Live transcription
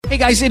Hey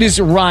guys, it is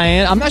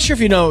Ryan. I'm not sure if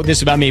you know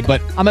this about me, but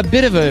I'm a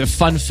bit of a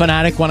fun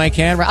fanatic when I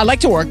can. I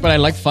like to work, but I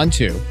like fun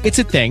too. It's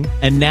a thing.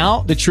 And now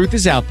the truth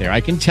is out there.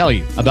 I can tell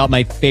you about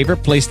my favorite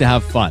place to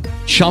have fun.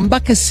 Chumba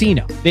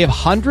Casino. They have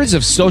hundreds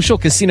of social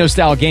casino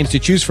style games to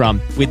choose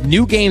from with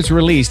new games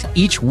released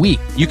each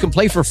week. You can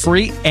play for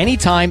free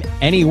anytime,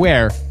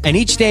 anywhere. And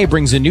each day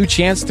brings a new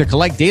chance to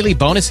collect daily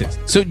bonuses.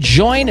 So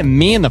join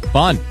me in the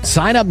fun.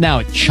 Sign up now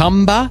at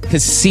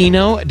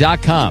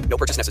ChumbaCasino.com. No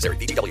purchase necessary.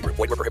 VGW Group.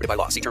 Void where prohibited by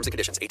law. See terms and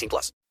conditions.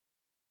 18+.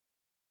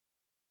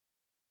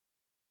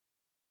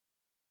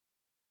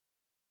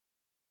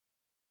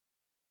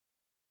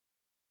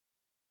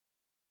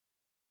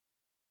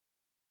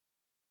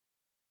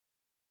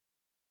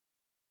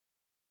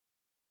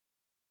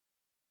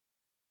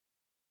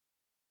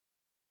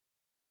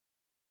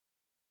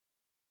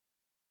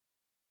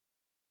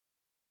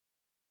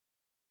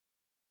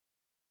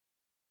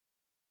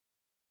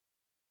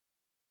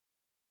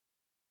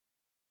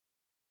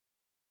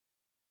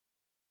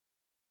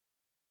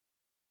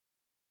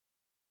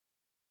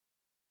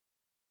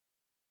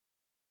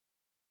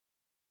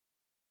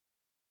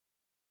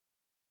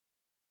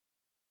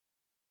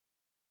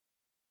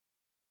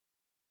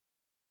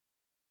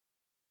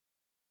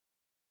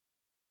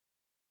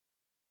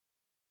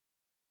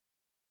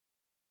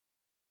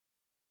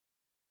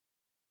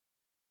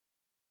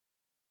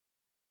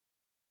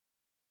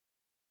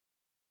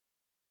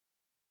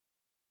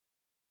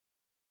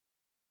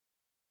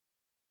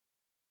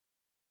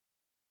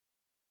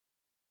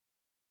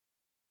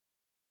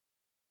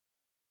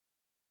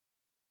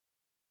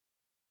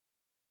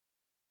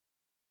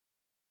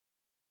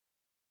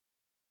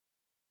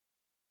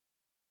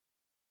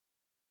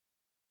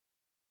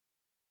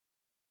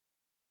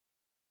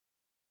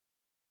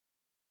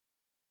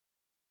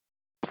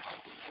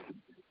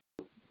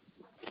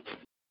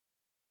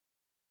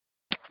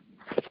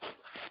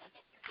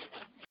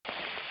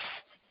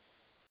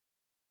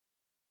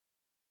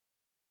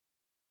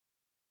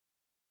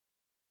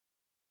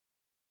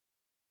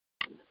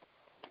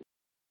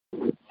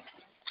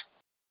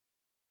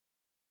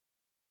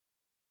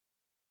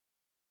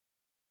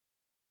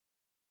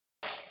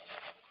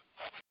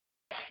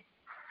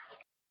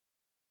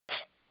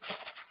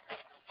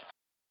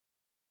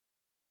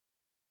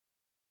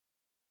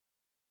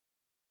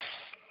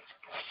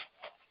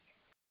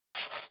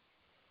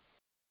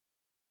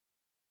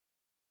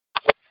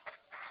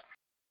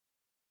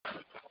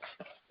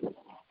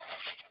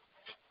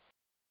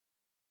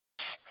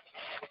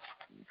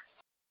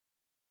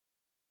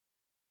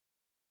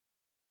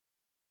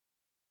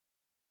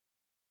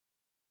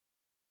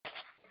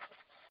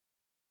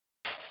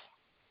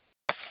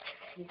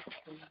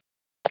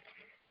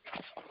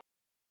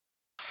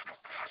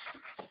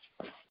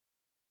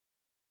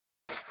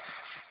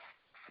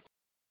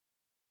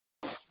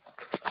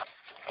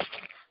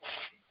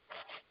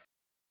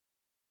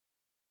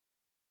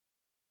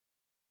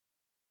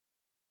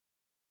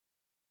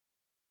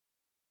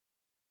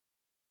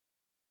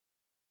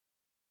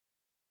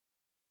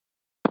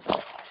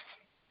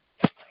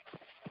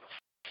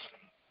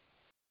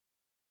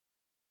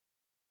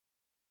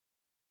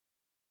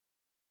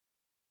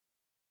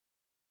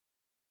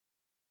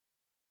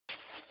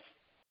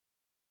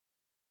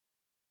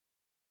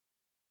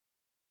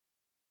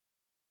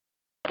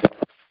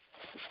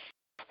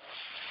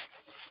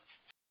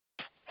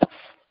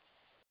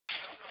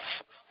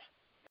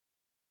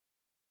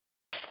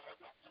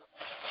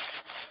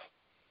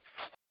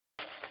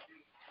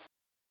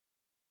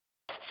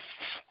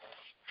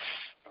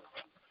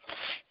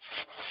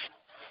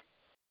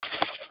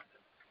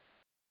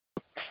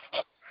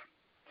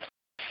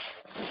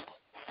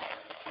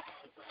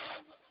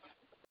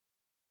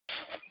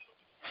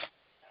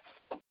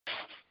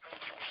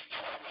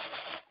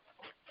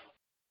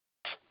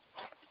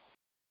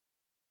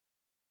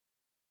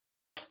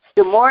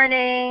 Good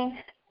morning.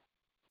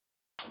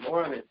 Good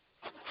morning.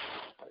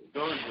 How you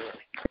doing, girl?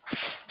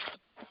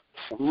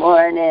 Good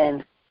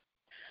morning.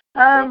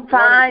 I'm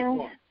fine.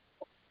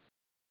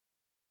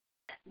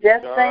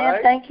 Just You saying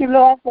right? thank you,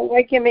 Lord, for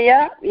waking me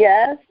up.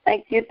 Yes,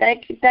 thank you,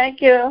 thank you,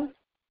 thank you.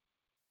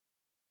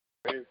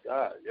 Praise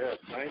God. Yes,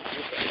 thank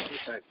you.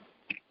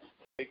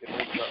 Taking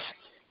this up.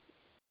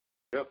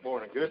 Good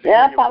morning. Good to hear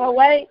Yes, your I'm voice.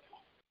 awake.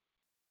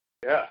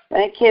 Yeah.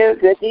 Thank you.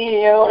 Good to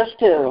hear yours,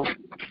 too.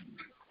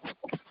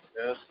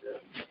 Yes.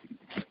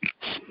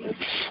 Good to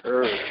be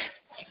heard.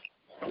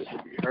 Good to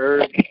be heard.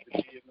 Good to be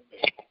in the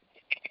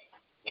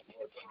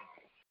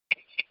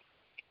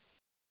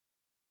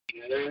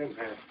middle.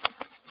 Amen.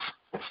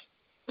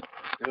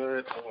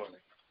 Good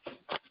morning.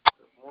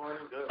 Good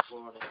morning. Good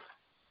morning.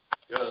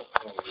 Good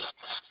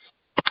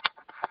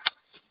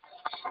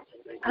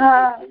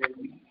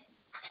morning.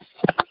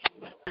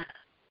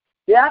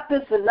 Yep,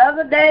 it's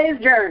another day's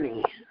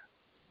journey.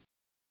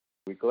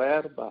 We're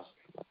glad about it.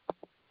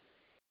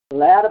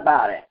 Glad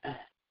about it.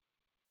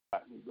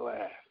 I'm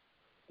glad.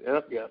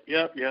 Yep.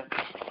 Yes.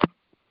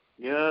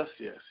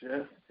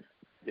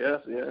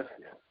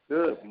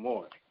 Good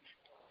morning.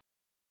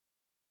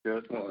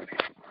 Good morning.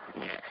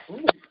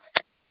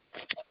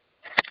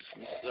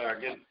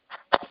 Sorry,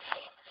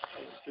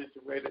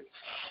 situated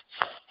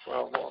where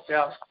I walk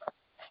out.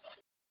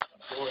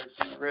 Boy,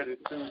 she's ready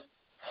to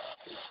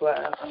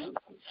class.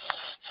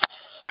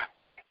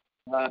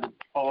 That's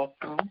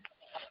awesome.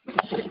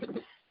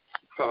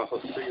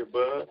 Oh, see you,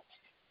 bud.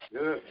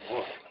 Good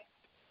morning.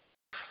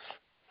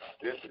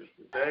 This is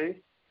the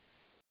day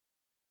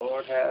the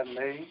Lord has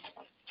made.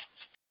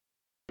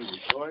 We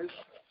rejoice.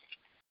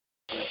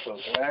 We're so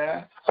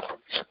glad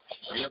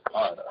we're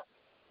part of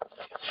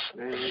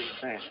it.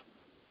 Amen.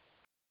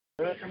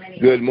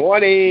 Good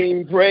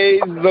morning.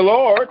 Praise the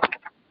Lord.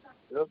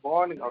 Good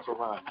morning, Uncle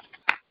Ron.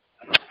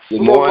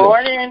 Good morning. Good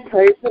morning.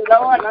 Praise the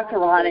Lord, Uncle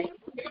Ronnie.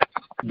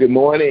 Good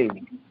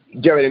morning,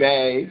 Jerry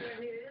May.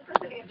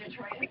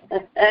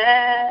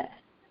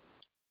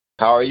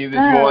 How are you this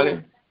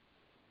morning?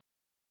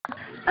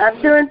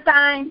 I'm doing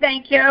fine,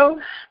 thank you.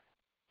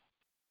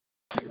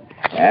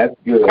 That's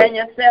good. And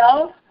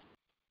yourself?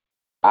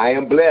 I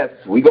am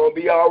blessed. We're going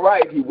to be all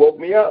right. He woke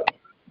me up.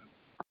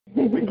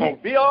 We're going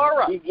to be all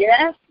right.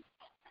 Yes.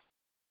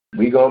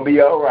 We're going to be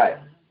all right.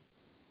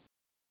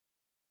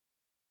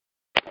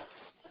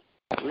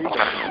 We're going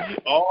to be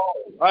all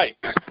right.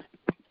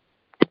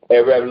 Hey,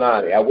 Reverend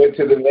Lonnie, I went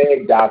to the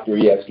leg doctor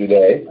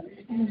yesterday.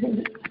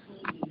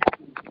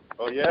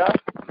 Oh, yeah?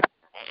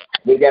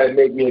 They got to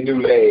make me a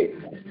new leg.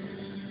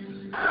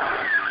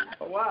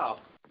 Oh, wow.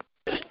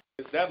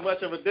 Is that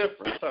much of a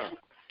difference, huh?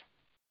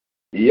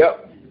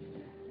 Yep.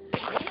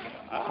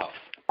 Wow.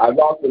 I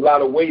lost a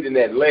lot of weight in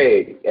that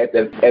leg at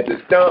the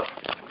stump.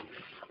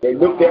 They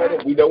looked at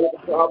it. We know what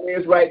the problem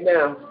is right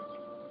now.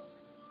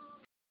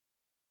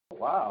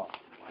 Wow.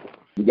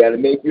 You got to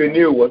make you a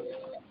new one.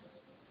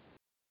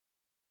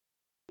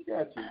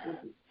 Got you.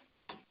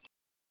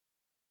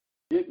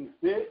 Getting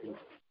fit.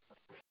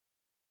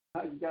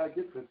 How you got to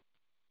get this.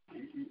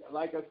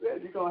 Like I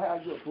said, you're going to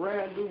have your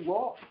brand new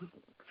walk.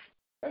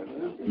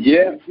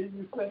 Yeah.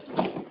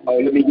 Oh,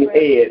 let me get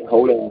Ed.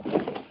 Hold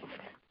on.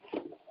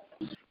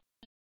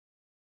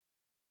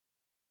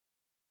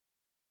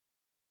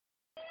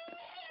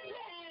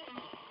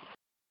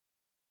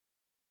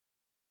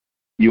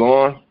 You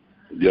on?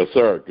 Yes,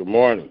 sir. Good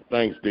morning.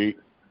 Thanks, D.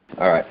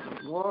 All right.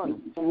 Good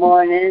morning. Good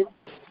morning.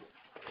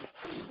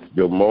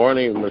 Good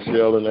morning,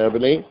 Michelle and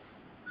Ebony.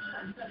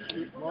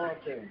 Good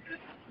morning.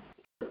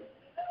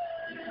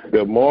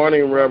 Good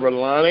morning, Reverend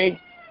Lonnie.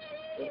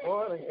 Good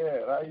morning,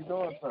 Ed. How you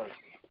doing, sir?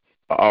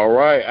 All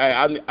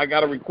right. I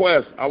got a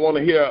request. I want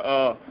to hear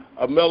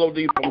a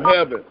melody from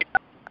heaven.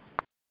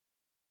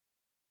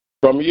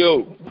 From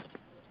you.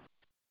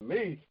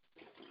 Me?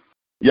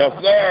 Yes,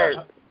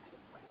 sir.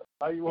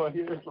 How you want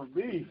to hear it from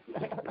me?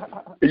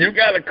 You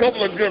got a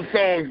couple of good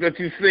songs that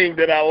you sing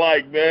that I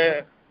like,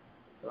 man.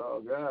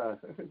 Oh, God.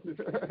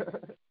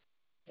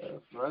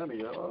 That's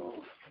funny, oh.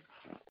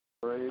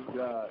 Praise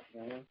God,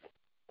 man.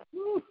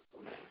 Woo.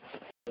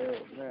 Hey,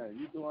 man,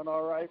 you doing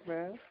all right,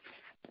 man?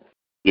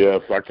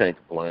 Yes, I can't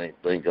complain.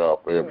 Thank God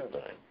for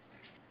everything.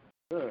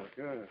 Good,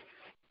 good.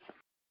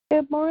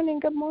 Good morning.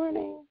 Good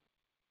morning.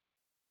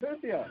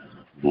 Cynthia.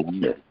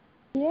 Yeah.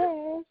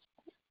 Yes.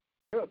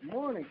 Good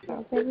morning,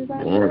 How's Cynthia.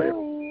 everybody Morning.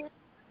 doing?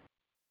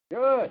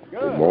 Good, good.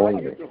 Good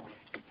morning. How you doing?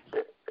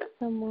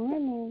 Good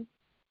morning.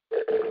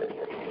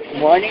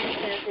 Morning,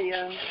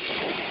 Cynthia.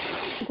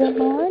 Good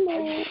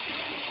morning.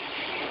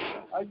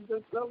 How you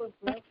been feeling,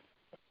 man?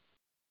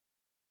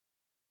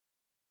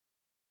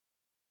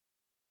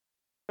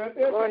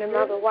 Good morning,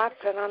 Mother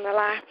Watson on the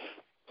line.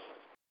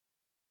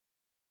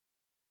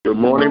 Good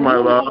morning, my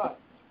love.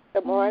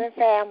 Good morning,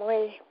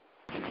 family.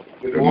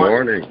 Good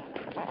morning.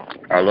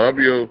 I love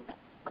you.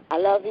 I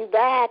love you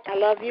back. I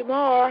love you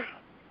more.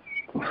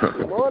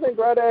 Good morning,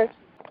 brother.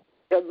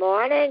 Good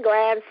morning,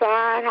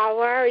 grandson. How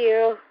are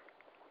you?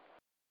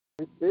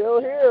 We're still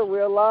here.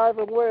 We're alive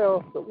and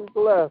well, so we're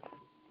blessed.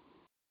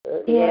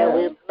 Yeah,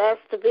 we're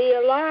blessed to be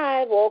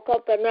alive. Woke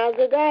up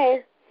another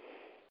day.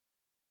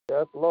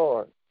 Yes,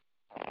 Lord.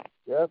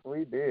 Yes,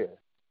 we did.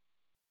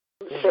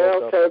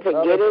 Cheryl said to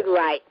get it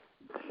right.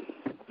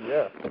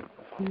 Yeah.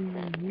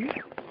 Mm-hmm.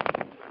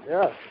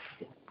 Yeah.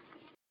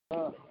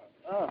 Yeah.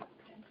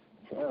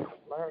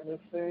 Learn this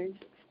thing.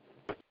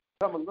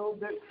 Become a little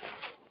bit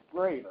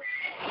greater.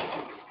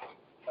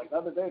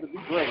 Another day to be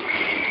great.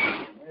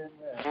 Amen.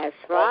 That's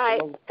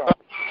right.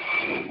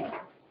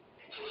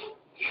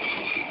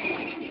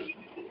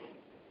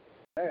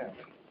 Man.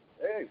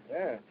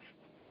 Amen.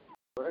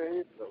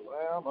 Praise the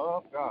Lamb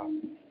of God.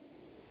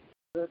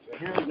 Good to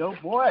hear your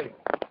voice.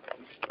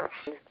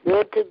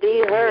 Good to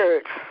be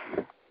heard.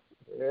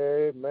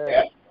 Amen.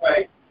 That's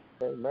right.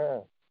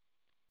 Amen.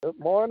 Good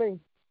morning,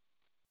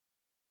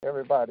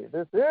 everybody.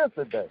 This is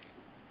the day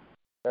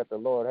that the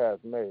Lord has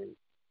made.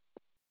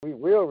 We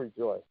will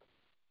rejoice.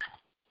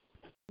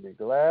 Be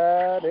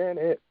glad in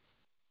it.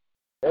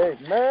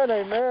 Amen,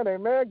 amen,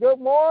 amen. Good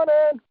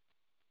morning.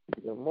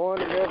 Good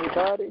morning,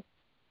 everybody.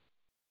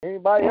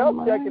 Anybody else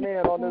checking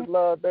in on this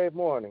Love Day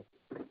morning?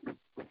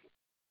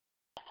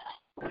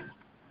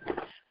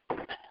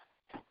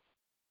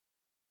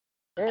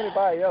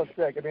 Anybody else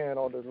checking in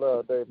on this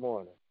Love Day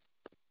morning?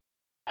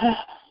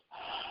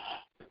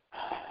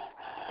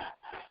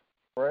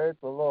 Praise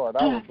the Lord.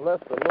 I will bless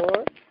the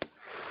Lord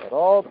at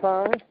all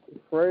times. His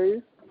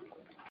praise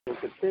will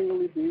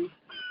continually be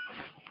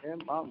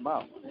in my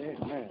mouth.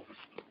 Amen.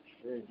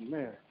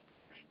 Amen.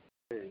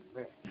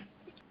 Amen.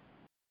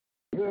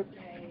 Good.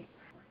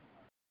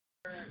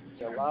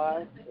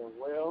 Alive and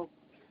well.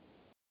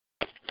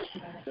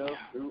 Just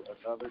through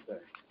another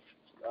day.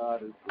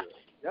 God is good.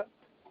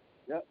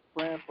 Yep.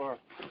 Praying for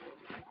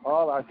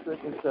all our sick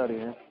and shut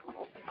in.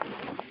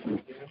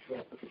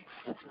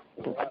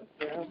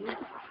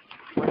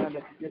 Praying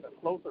that you get a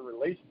closer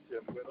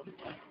relationship with them.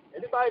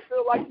 Anybody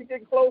feel like you're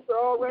getting closer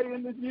already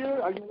in this year?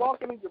 Are you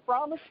walking in your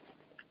promise?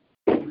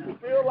 You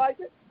feel like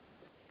it?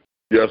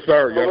 Yes,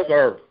 sir. Yes,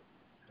 sir.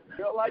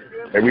 Feel like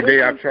you're in Every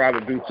day I try to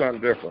do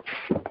something different.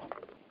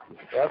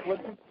 That's what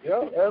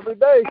every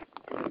day.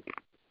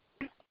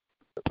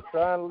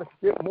 Trying to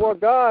get more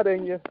God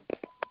in you.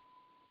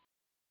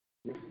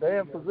 You stay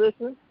in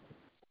position.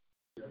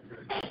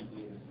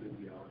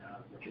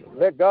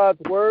 Let God's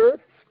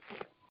word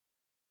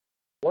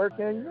work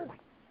in you.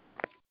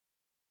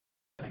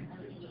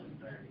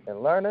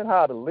 And learning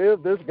how to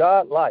live this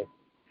God life.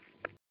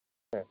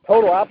 And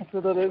total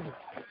opposite of this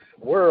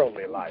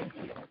worldly life.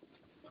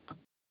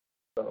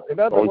 So in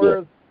other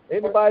words,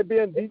 anybody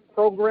being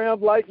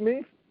deprogrammed like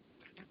me?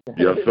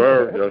 Yes,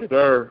 sir. Yes,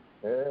 sir.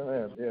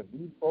 Amen. Yeah,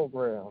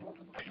 deprogrammed.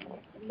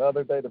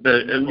 Another day to be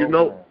And you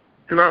know,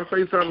 can I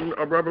say something,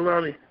 Brother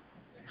Lonnie?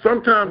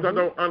 Sometimes I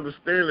don't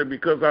understand it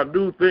because I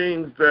do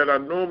things that I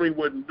normally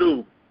wouldn't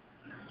do.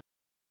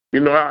 You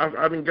know,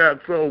 I done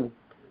got so,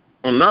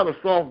 I'm not a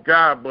soft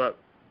guy, but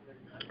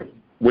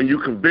when you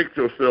convict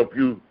yourself,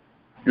 you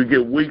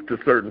get weak to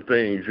certain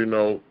things, you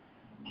know.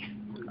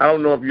 I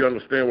don't know if you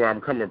understand where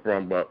I'm coming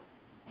from, but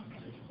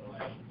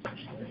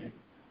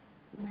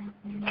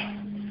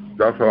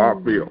that's how I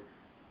feel.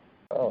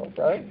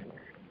 Okay.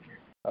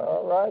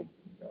 All right.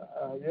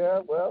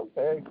 Yeah, well,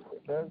 hey,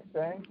 there's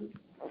changes.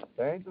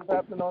 Change is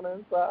happening on the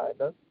inside.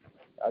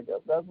 I guess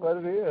that's what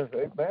it is.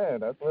 Amen.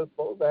 That's what's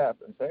supposed to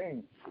happen.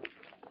 Change.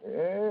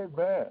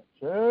 Amen.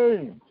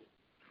 Change.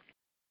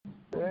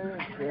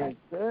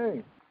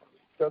 Change.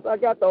 Because I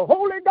got the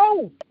Holy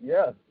Ghost.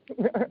 Yes.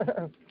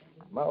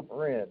 My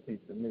friend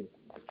teaching me.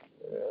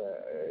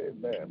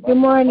 Amen. Good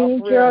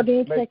morning,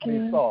 Geraldine. Checking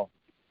in.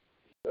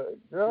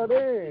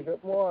 Geraldine,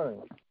 good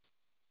morning.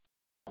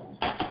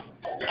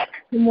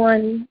 Good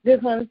morning.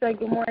 Just want to say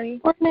good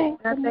morning. Morning.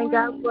 I thank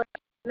God for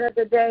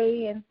another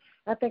day, and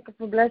I thank Him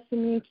for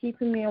blessing me and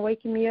keeping me and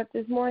waking me up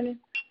this morning.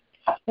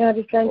 And I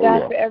just thank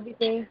God for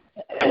everything.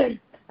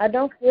 I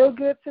don't feel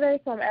good today,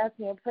 so I'm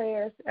asking your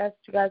prayers. Ask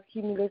you guys to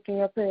keep me lifting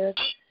your prayers.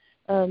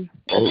 I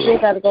still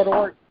got to go to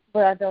work,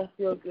 but I don't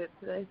feel good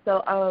today.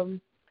 So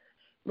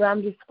but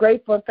I'm just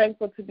grateful and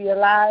thankful to be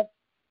alive.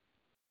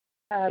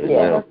 So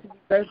much to be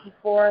grateful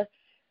for.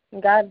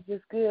 And God is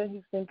just good.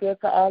 He's been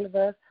good to all of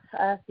us. I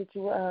ask that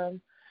you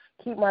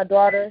keep my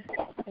daughter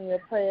in your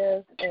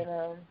prayers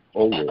and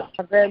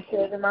my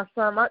grandchildren, my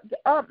son, my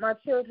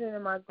children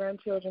and my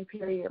grandchildren,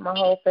 period, my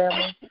whole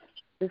family.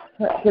 Just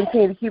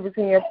continue to keep us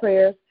in your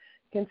prayers.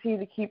 Continue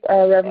to keep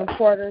Reverend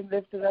Porter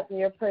lifted up in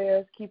your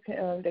prayers. Keep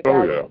him, the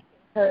God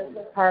his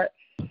heart.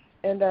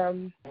 And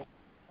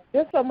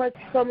there's so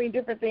many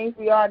different things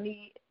we all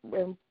need,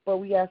 but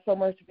we have so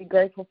much to be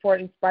grateful for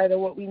in spite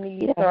of what we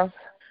need. Yes. So,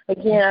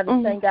 again, I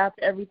just thank God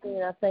for everything,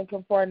 and I thank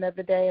Him for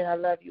another day, and I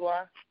love you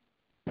all.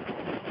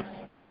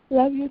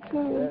 Love you too.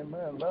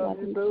 Amen. Love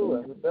you too.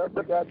 And we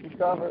definitely got you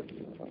covered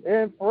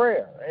in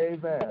prayer.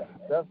 Amen.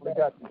 Definitely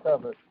got you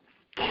covered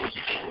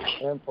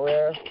in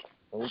prayer.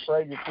 And we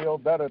pray you feel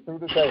better through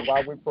the day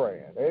while we're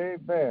praying.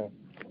 Amen.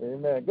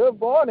 Amen. Good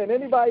morning.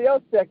 Anybody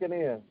else checking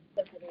in?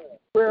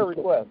 Prayer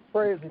requests,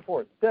 praise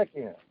reports, check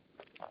in.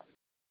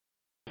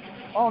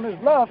 On this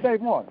Love Day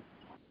morning.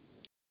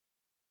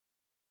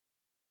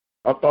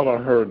 I thought I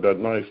heard that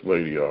nice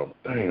lady. Dang,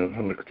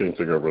 I can't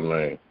think of her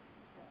name.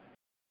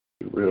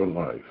 Real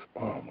nice.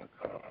 Oh, my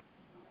God.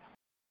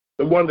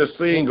 The one that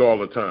sings all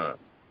the time.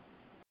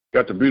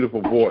 Got the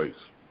beautiful voice.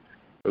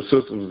 The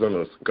sister was in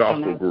a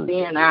gospel group.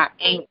 Then I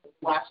ain't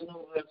watching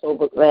the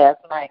over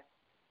last night.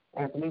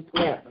 As we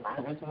slept,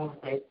 I just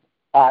want to say,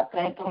 I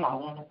thank Him. I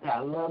want to say I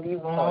love you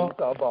all. You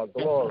talk about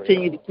glory.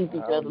 Continue to keep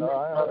each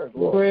other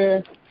in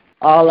prayer.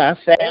 All our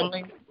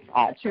family,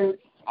 our church,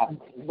 our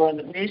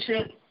brother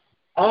Bishop,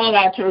 all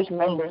our church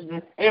members,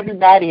 just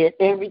everybody at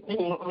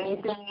everything,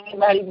 anything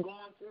anybody's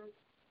going through.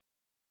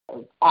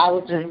 I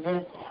would just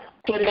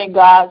put it in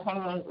God's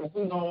hands and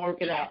He's going to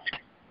work it out.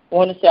 I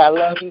want to say I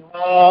love you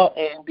all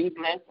and be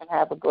blessed and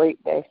have a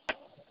great day.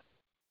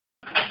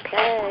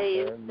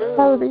 Hey,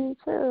 Love you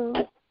too.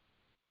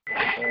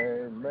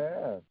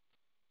 Amen.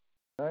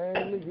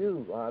 Same to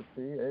you,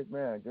 Auntie.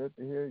 Amen. Good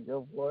to hear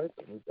your voice.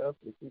 We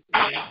definitely keep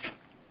you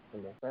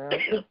and the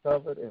family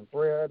covered in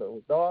prayer.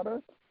 The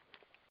daughter,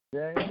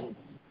 James.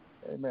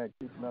 Amen.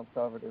 Keeping them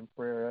covered in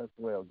prayer as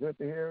well. Good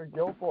to hear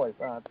your voice,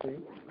 Auntie.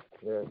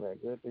 Yeah, man.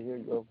 Good to hear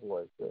your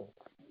voice. So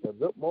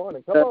good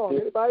morning. Come on.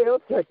 Anybody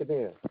else checking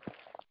in?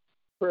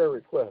 Prayer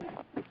request.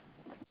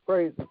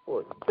 Praise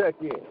report. Check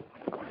in.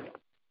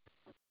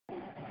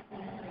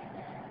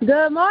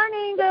 Good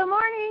morning, good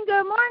morning,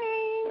 good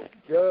morning.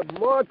 Good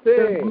morning.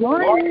 Good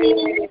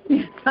morning.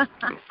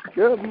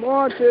 Good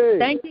morning.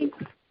 Thank you.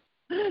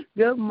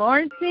 Good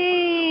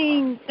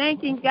morning.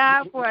 Thanking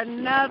God for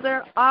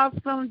another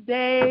awesome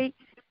day.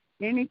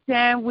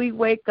 Anytime we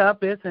wake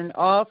up, it's an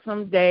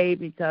awesome day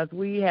because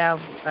we have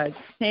a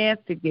chance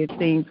to get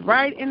things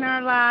right in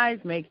our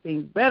lives, make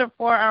things better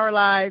for our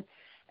lives,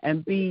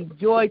 and be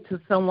joy to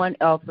someone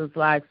else's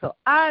life. So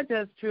I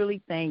just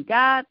truly thank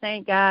God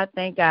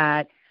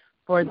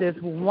for this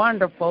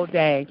wonderful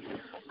day.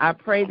 I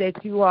pray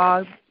that you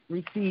all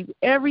receive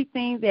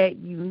everything that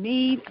you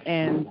need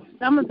and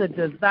some of the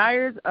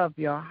desires of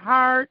your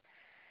heart.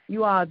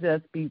 You all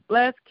just be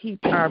blessed.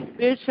 Keep our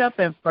bishop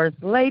and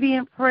first lady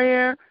in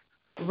prayer.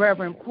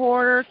 Reverend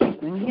Porter,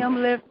 keeping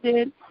him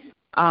lifted.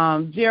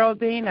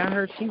 Geraldine, I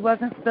heard she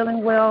wasn't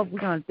feeling well. We're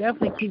going to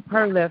definitely keep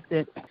her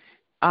lifted.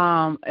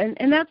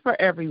 And that's for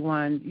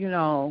everyone. You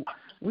know,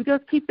 we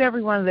just keep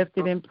everyone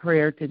lifted in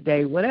prayer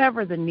today,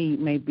 whatever the need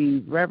may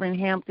be. Reverend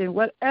Hampton,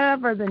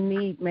 whatever the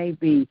need may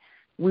be,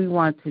 we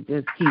want to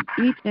just keep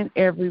each and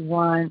every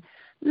one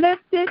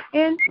lifted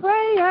in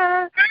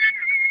prayer.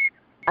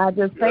 I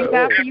just thank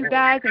God for you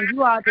guys, and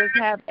you all just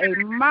have a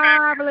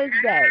marvelous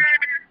day.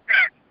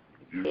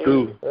 You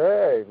too.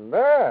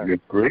 Amen.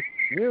 Miss Chris.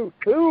 You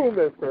too,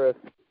 Miss Chris.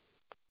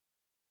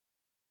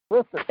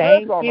 Sister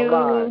Thank Chris on you. the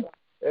line.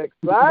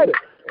 Excited.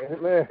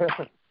 Amen.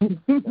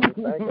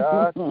 Thank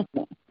God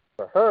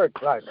for her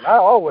excitement. I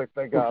always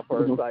thank God for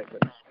her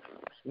excitement.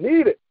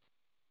 Need it.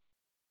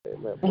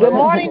 Amen. Good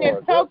morning,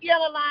 it's Tokyo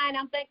on the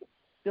line.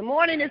 Good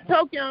morning, it's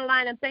Tokyo on the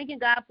line. I'm thanking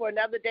God for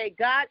another day.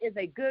 God is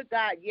a good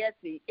God. Yes,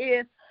 He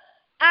is.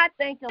 I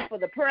thank Him for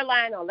the prayer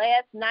line on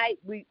last night.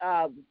 We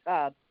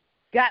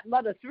got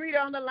Mother Streeter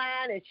on the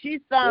line, and she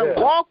sung,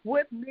 Walk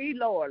with me,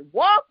 Lord.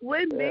 Walk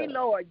with me,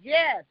 Lord.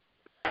 Yes.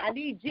 I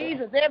need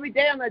Jesus every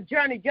day on the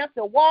journey just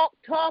to walk,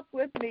 talk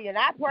with me, and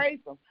I praise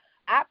Him.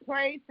 I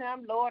praise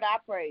Him, Lord. I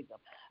praise Him.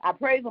 I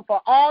praise Him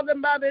for all the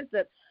mothers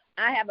that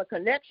I have a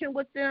connection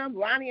with them.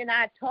 Ronnie and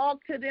I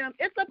talk to them.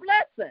 It's a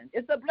blessing.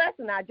 It's a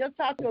blessing. I just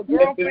talked to a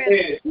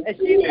girlfriend, and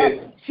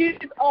she's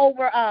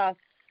over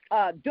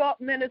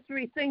adult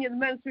ministry, senior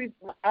ministry.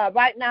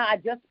 Right now, I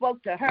just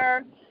spoke to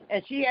her,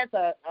 and she has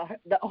the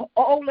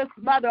oldest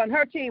mother on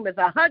her team is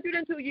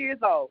 102 years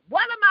old.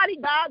 What a mighty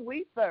God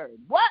we serve.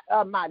 What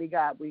a mighty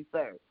God we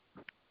serve.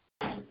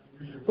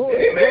 Who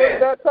is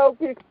that,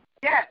 Toki?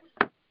 Yes.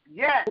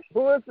 Yes.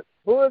 Who is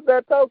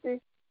that,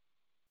 Toki?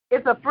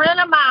 It's a friend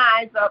of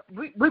mine.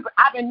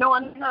 I've been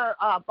knowing her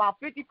about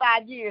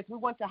 55 years. We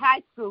went to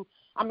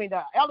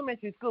the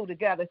elementary school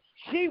together.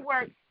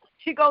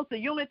 She goes to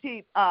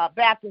Unity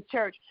Baptist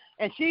Church,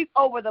 and she's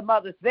over the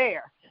mothers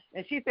there.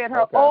 And she said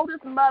her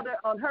oldest mother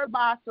on her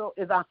Bible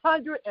is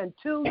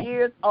 102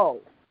 years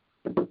old.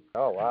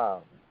 Oh,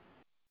 wow.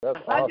 That's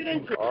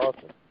 102.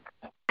 Awesome.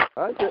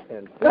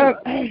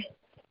 102.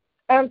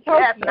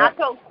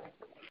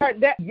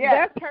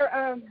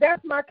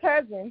 That's my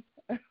cousin.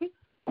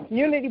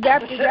 Unity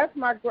Baptist, that's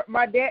my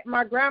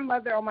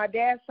grandmother on my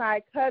dad's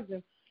side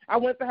cousin. I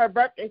went to her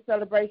birthday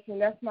celebration.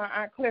 That's my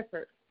Aunt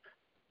Clifford.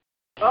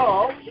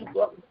 Oh,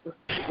 well,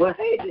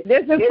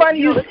 this is funny.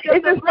 You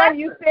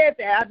said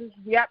that.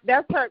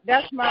 That's her.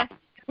 That's my.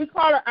 We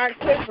call her Aunt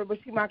Clifford, but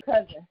she's my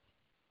cousin.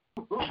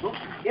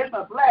 It's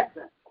a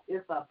blessing.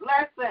 It's a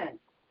blessing.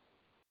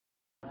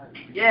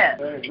 Yes.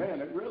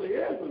 Amen. It really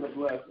is a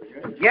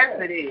blessing. Yes,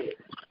 it is.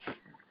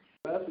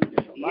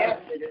 Yes,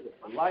 it is.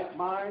 Like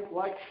mind,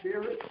 like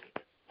spirit,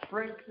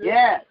 friendship.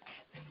 Yes.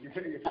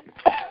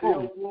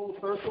 Full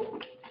circle.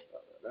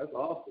 That's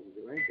awesome.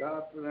 Thank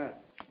God for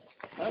that.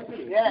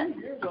 Yes.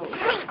 Years old.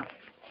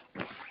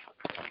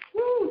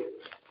 Woo.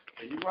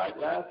 You're right.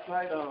 Last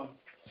night,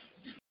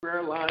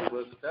 prayer line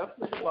was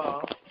definitely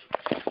long.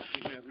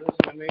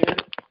 Listening in,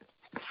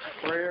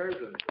 prayers,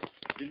 and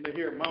didn't they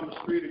hear Mama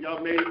Streeter?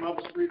 Y'all made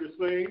Mama Streeter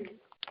sing.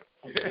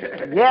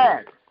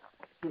 Yes.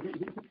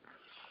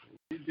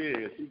 She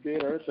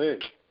did her thing.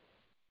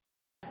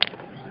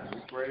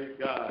 Praise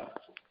God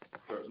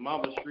for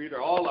Mama Streeter,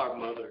 all our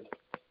mothers,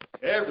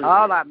 everyone.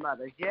 All our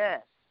mothers,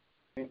 yes.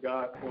 Thank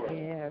God for it.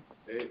 Yes.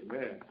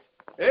 Amen.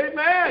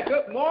 Amen.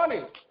 Good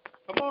morning.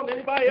 Come on,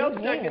 anybody else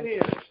checking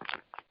in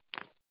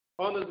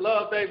on this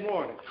Love Day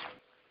morning?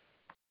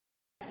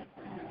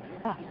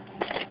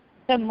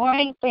 Good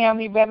morning,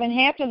 family. Reverend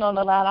Hampton on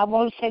the line. I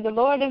want to say the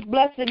Lord is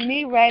blessing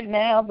me right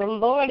now. The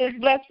Lord is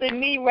blessing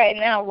me right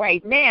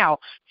now.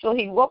 So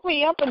He woke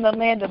me up in the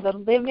land of the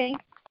living.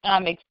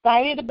 I'm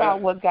excited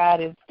about what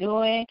God is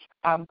doing.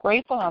 I'm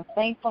grateful. I'm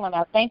thankful, and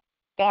I thank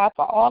God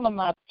for all of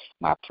my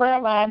prayer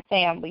line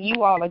family.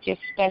 You all are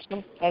just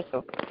special. I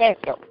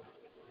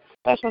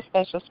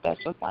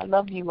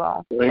love you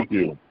all. Thank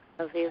you.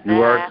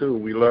 You are too.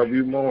 We love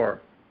you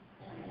more.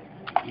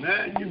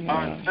 Man, you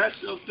are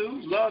special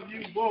too. Love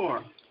you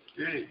more.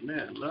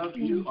 Amen. Love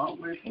you.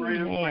 Always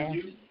praying for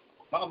you.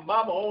 My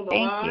mama on the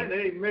line.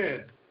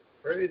 Amen.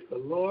 Praise the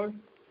Lord.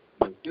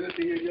 It's good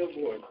to hear your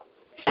voice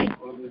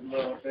on this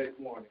Love Day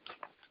morning.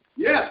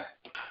 Yeah.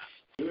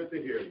 Good to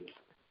hear you.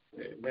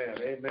 Amen.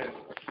 Amen.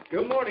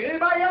 Good morning.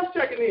 Anybody else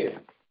checking in?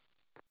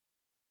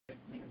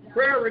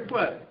 Prayer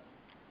request,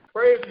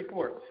 praise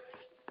report,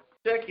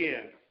 check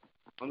in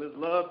on this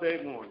Love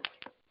Day morning.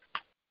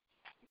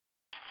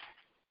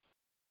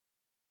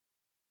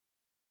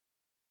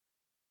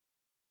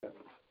 Of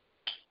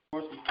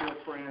course, we're still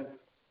praying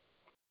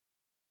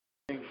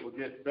things will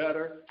get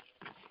better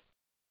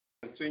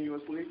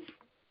continuously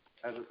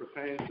as it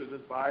pertains to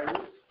this virus,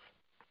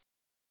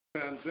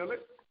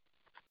 pandemic.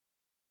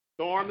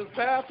 Storm is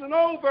passing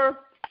over.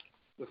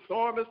 The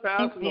storm is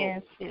passing over.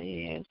 Yes, it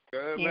is.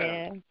 Amen.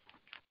 Yes.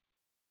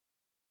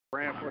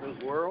 Praying for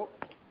this world.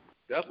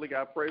 Definitely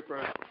got to pray for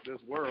this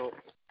world.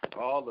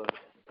 All the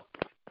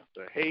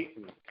hate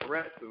and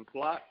threats and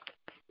plots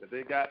that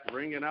they got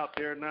ringing out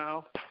there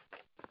now.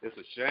 It's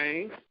a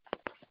shame,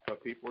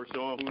 but people are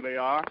showing who they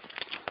are.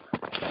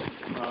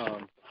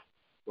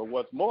 But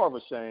what's more of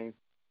a shame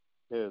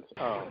is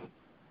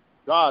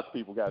God's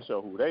people got to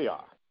show who they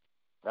are.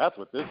 That's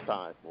what this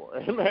time for.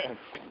 Amen.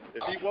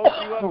 If he woke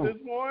you up this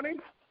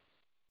morning,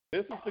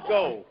 this is the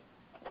goal.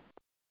 If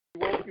he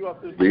woke you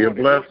up this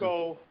morning, your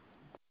goal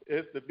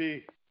is to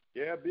be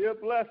a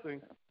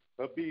blessing,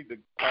 but be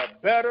a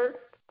better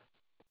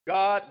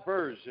God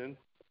version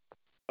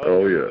of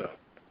yourself.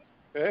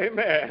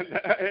 Amen.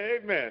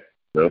 Amen.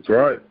 That's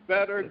right. A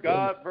better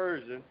God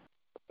version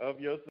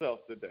of yourself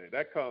today.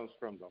 That comes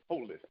from the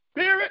Holy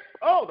Spirit.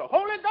 Oh, the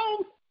Holy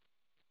Ghost.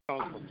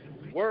 Comes from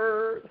the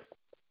Word.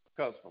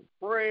 Comes from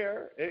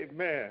prayer.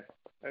 Amen.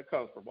 That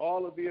comes from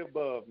all of the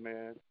above,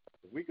 man.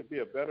 If we could be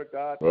a better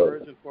God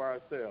version for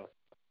ourselves,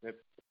 if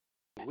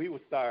we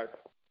would start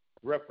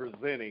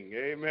representing,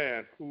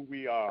 amen, who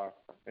we are,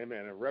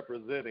 amen, and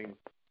representing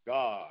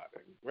God,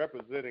 and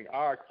representing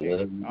our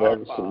King, our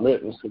Father.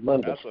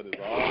 That's what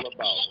it's all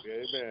about.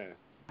 Amen.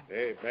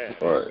 Amen.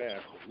 Right.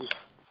 Amen.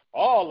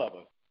 All of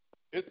us.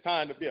 It's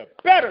time to be a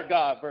better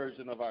God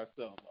version of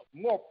ourselves, a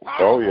more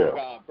powerful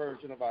God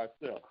version of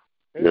ourselves.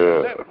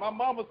 Yeah. My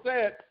mama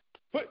said,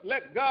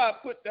 let God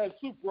put that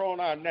super on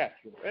our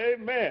natural.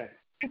 Amen.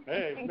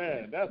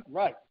 Amen. That's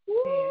right.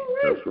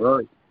 That's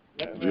right.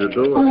 You're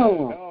doing it.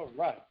 All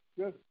right.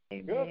 Good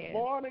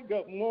morning.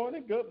 Good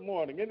morning. Good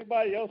morning.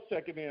 Anybody else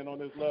checking in on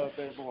this Love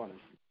Day morning?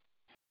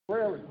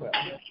 Prayer request.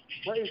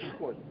 Praise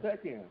report.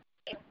 Check in.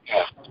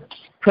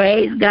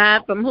 Praise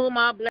God, from whom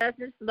all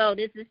blessings flow.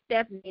 This is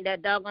Stephanie.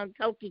 That doggone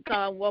Toki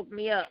call woke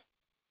me up.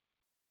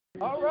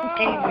 All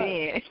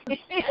right. Amen.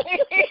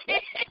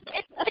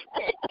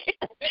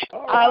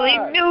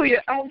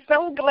 Hallelujah. I'm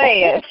so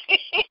glad.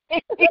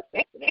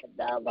 That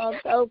doggone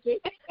Toki.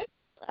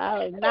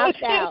 I was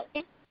knocked out.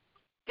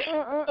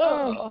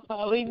 Oh,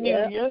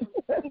 hallelujah.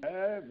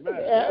 Amen.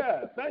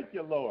 Yeah, thank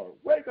you, Lord.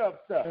 Wake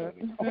up,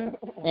 Stephanie.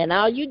 And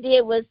all you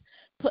did was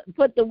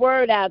put the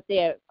word out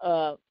there,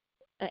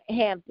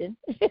 Hampton.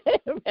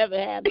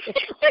 Reverend Hampton.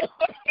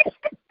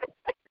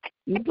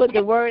 You put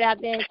the word out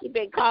there and she's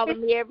been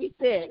calling me ever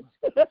since.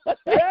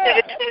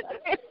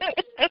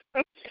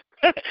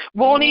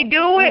 Won't he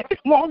do it?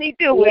 Won't he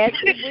do it?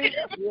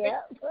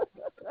 Yes,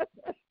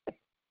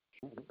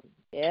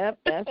 yep,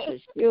 that's for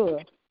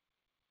sure.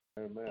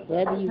 Amen.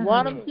 Whether you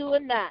want them to or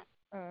not.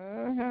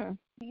 Mm-hmm.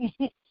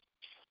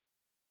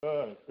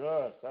 Good.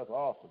 That's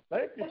awesome.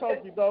 Thank you,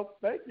 Toki Dope.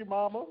 Thank you,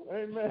 Mama.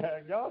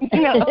 Amen. Y'all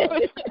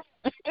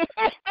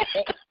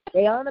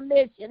They on a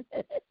mission.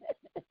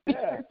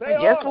 Yeah,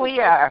 yes, we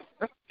are.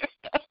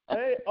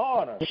 Stay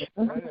on her.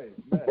 Amen.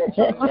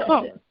 Stay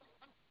on her.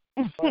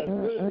 It's good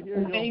to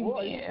hear your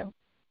voice.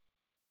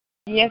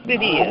 Yes,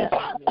 it is.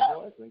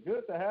 And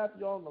good to have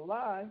you on the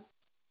line.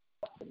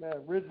 Amen.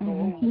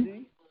 Original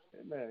OG.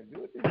 Amen.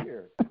 Good to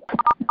hear.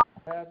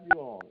 Have you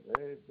on.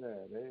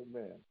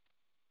 Amen.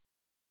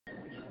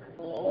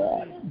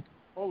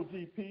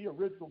 OGP,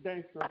 Original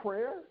Gangster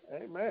Prayer.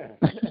 Amen.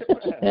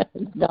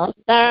 Don't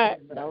start.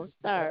 Don't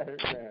start.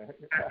 Amen.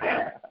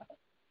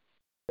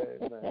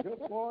 Amen.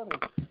 Good morning.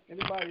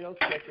 Anybody else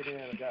checking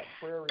in? I got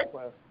prayer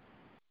requests.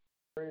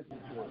 Praise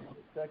report.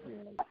 Check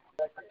in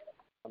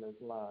on this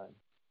line.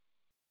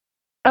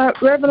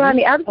 Reverend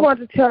Lonnie, I just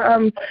wanted to tell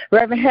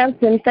Reverend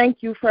Hampton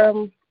thank you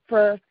for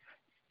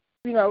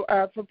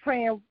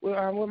praying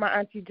with my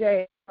Auntie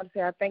Jay. I want to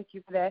say I thank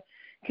you for that,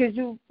 because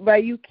by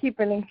you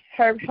keeping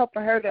her,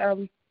 helping her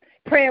to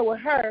praying with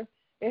her,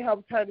 it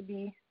helps her to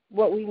be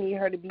what we need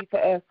her to be for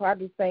us. So I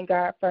just thank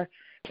God for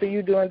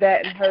you doing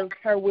that, and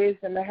her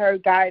wisdom and her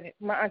guidance,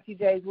 my Auntie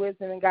Jay's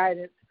wisdom and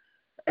guidance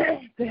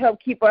to help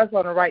keep us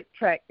on the right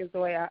track is the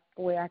way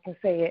I can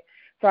say it.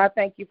 So I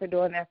thank you for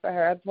doing that for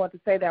her. I just want to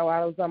say that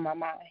while it was on my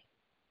mind.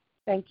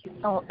 Thank you.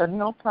 Oh,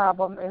 no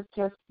problem. It's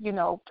just,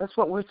 that's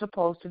what we're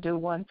supposed to do,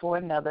 one for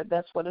another.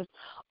 That's what it's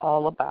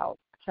all about,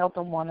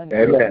 helping one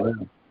another.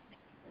 Amen.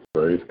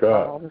 Praise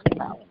God. All it's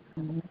about.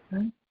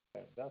 Mm-hmm.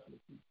 That's what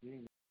keeps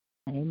me.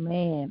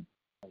 Amen.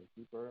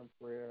 Keep her in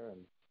prayer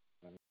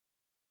and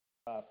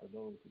God for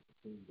those who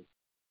continue to.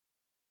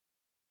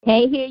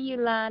 Can't hear you,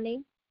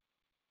 Lonnie.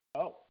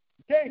 Oh,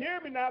 you can't hear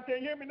me now. Can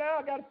you hear me now?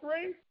 I got a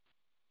screen.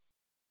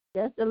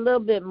 Just a little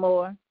bit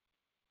more.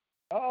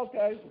 Oh,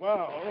 okay.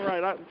 Wow. All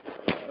right.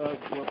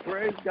 Well,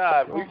 praise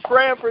God. We're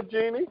praying for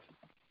Jeannie.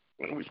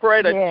 We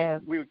pray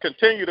that we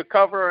continue to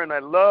cover her in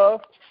that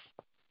love.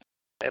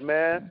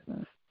 Amen.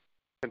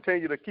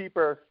 Continue to keep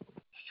her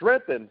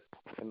strengthened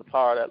in the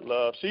power of that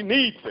love. She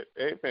needs it.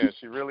 Amen.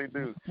 She really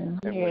do. And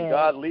when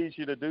God leads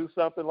you to do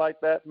something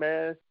like that,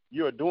 man,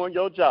 you are doing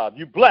your job.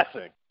 You're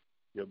blessing.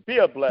 You'll be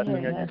a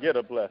blessing and you get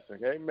a blessing.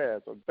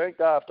 Amen. So thank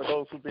God for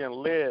those who are being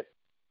led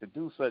to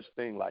do such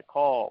things like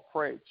call,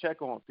 pray,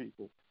 check on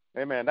people.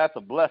 Amen. That's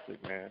a blessing,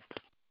 man.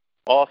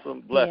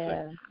 Awesome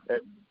blessing. Yeah.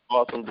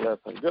 Awesome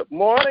blessing. Good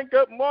morning,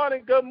 good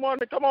morning, good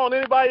morning. Come on,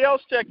 anybody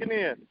else checking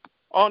in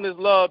on this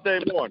Love Day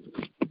morning?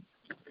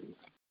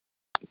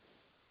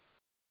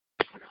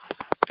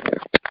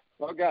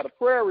 I got a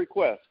prayer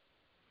request.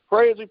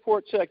 Praise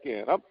report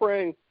check-in. I'm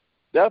praying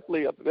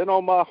definitely. It's been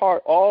on my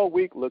heart all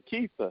week,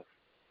 Lakeitha.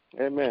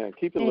 Amen.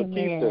 Keeping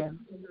Lakeitha.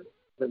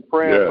 Been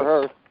praying for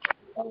her.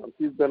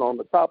 She's been on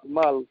the top of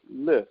my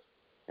list.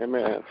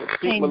 Amen. So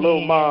keep my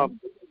little mom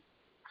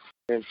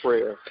in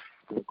prayer.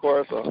 And of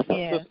course, my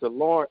sister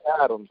Lauren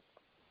Adams,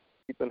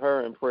 keeping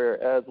her in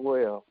prayer as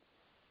well.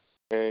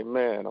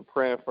 Amen. I'm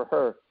praying for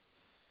her.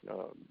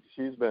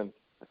 She's been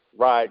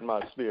riding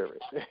my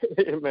spirit.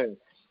 Amen.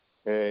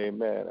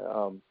 Amen.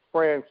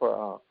 Praying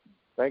for,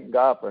 thank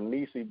God for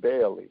Niecy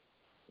Bailey.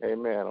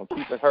 Amen. I'm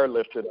keeping her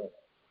lifted up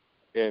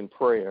in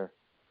prayer.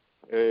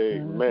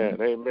 Amen.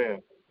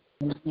 Amen.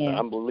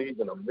 I'm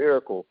believing a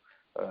miracle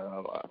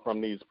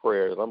from these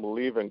prayers. I'm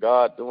believing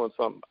God doing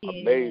something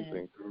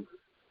amazing through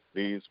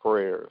these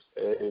prayers.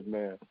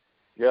 Amen.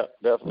 Yeah,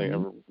 definitely.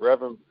 And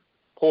Reverend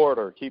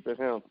Porter, keeping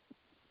him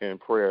in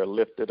prayer,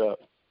 lifted up.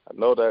 I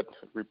know that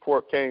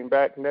report came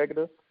back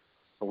negative,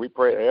 and we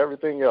pray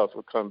everything else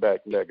will come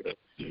back negative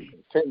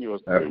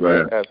continuously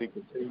as he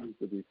continues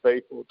to be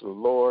faithful to the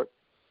Lord.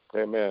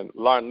 Amen.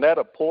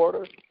 Larnetta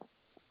Porter,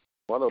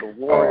 one of the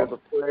warriors of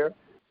prayer,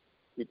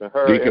 keeping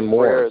her Deacon in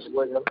prayer as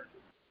well. Of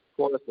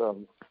course,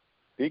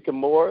 Deacon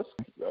Morris,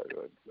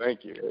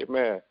 thank you.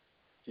 Amen.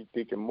 Keep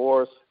Deacon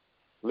Morris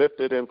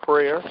lifted in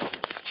prayer.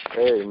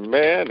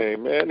 Amen.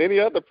 Amen. Any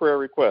other prayer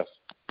requests?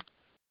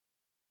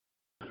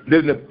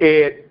 Listen to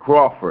Ed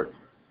Crawford.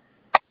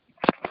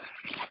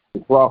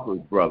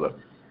 Crawford's brother.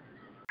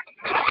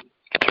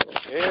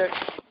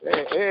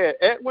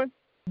 Edwin?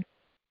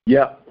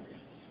 Yep.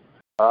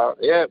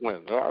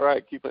 Edwin. All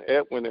right. Keeping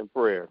Edwin in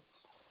prayer.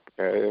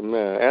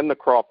 Amen. And the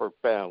Crawford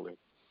family.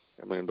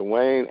 Amen.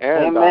 Dwayne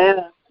and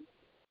Donna.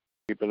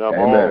 Keeping them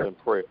all in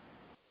prayer.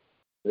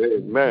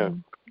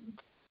 Amen.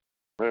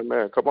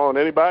 Amen. Come on.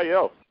 Anybody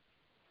else?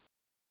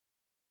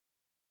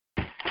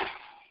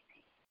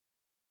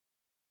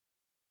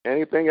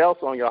 Anything else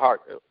on your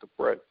heart to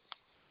pray?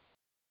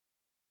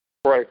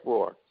 Pray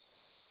for.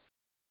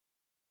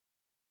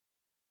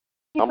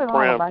 Keeping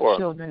all of our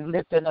children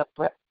lifted up.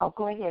 Oh,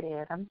 go ahead,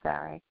 Ed. I'm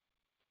sorry.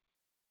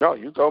 No,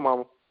 you go,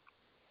 Mama.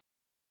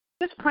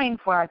 Just praying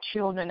for our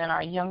children and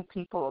our young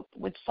people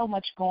with so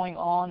much going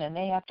on, and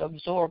they have to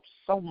absorb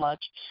so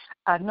much.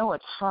 I know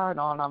it's hard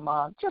on them.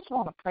 Just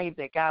want to pray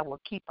that God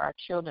will keep our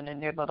children in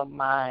their little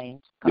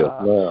minds. Yes,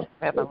 ma'am.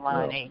 Reverend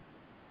Lonnie.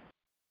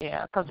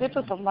 Yeah, because if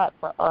it's a lot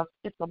for us,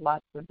 it's a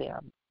lot for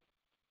them.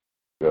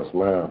 Yes,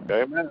 ma'am.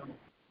 Amen.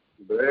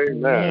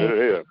 Amen. It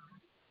is.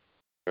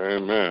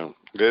 Amen.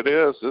 It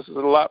is. This is a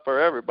lot for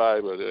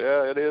everybody, but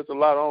yeah, it is a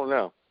lot on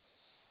now.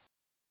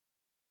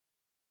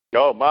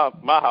 Yo,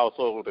 my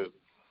household is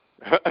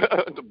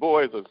the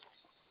boys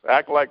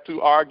act like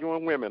two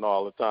arguing women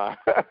all the time.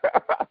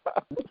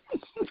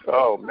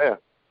 Oh man.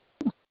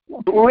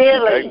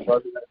 Really?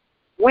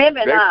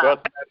 Women,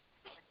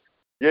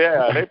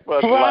 yeah, they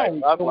fuss right.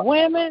 like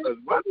women.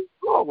 What is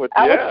wrong with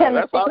you? Yeah,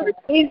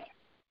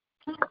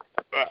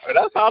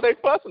 that's how they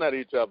fussing at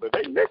each other.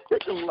 They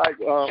nitpicking like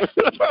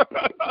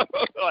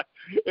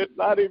it's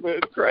not even.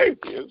 It's crazy.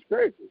 It's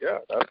crazy. Yeah,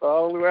 that's the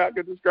only way I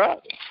can describe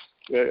it.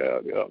 Yeah.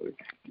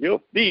 Your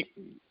feet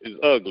is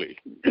ugly.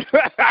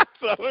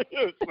 so they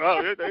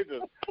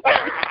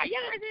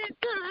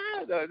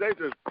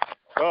just.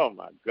 Oh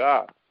my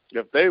God!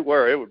 If they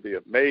were, it would be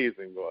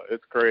amazing. Boy,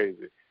 it's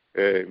crazy.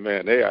 Hey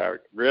man, they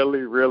are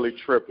really, really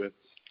tripping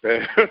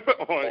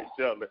on each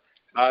other.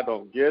 I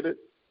don't get it.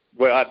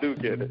 Well, I do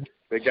get it.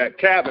 They got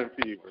cabin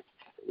fever.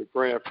 We're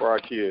praying for our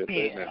kids.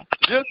 Yeah. Amen.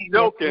 Just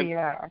joking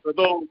for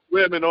those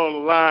women on the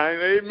line.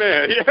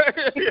 Amen.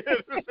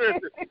 Just joking.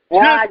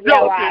 Right.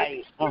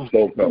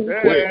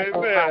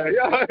 Amen.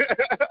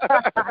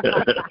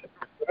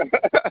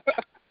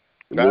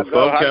 There's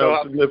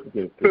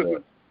significance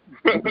to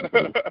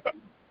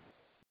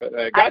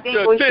that. I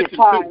think we should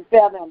find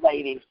 7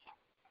 ladies.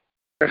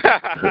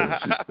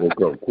 We'll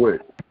come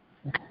quick.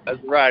 That's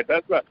right.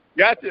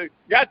 Got your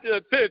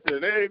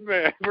attention.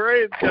 Amen.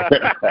 Praise God.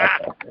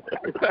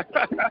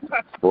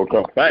 We'll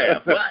come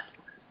fast.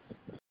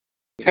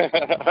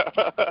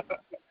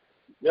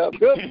 Yeah.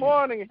 Good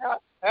morning.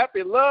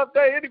 Happy Love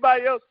Day.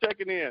 Anybody else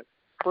checking in?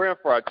 Praying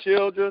for our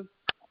children.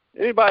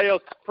 Anybody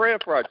else praying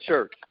for our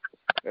church?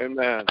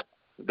 Amen.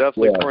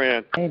 Definitely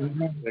praying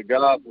that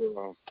God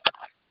will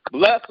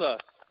bless us.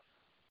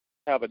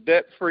 Have a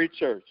debt-free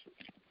church.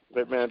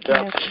 Amen.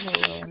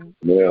 Definitely.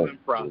 Yeah.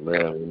 Proud.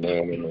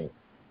 Amen.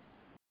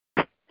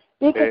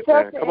 Deacon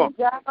Shelton and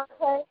John,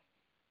 okay?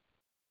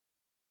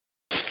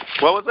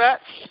 What was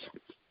that?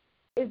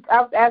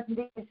 I was asking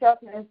Deacon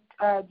Shelton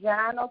and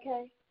John,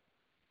 okay?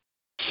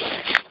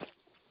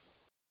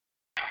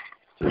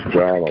 Is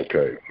John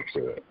okay?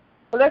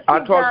 Well, I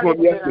talked to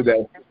him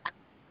yesterday.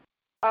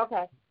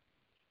 Okay.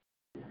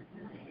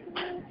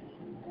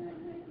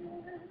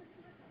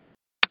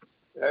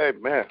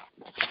 Amen.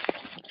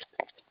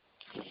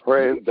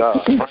 Praise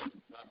God.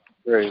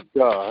 Praise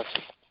God.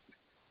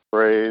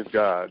 Praise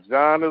God.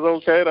 John is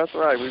okay. That's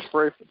right. We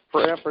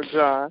praying for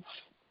John.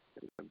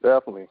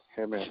 Definitely.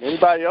 Amen.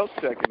 Anybody else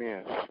checking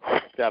in?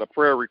 Got a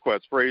prayer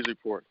request, praise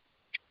report.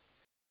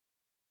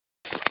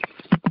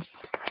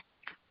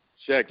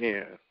 Check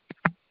in.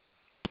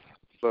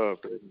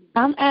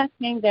 I'm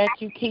asking that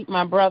you keep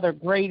my brother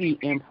Grady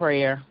in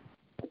prayer.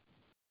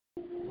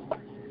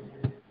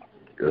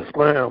 Yes,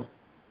 ma'am.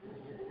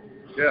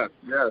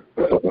 Yes.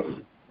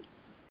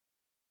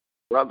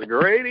 Brother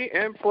Grady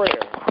in prayer.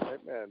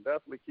 Amen.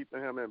 Definitely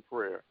keeping him in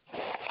prayer.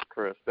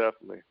 Chris,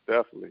 definitely.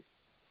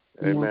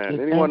 Amen.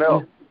 Anyone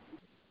else?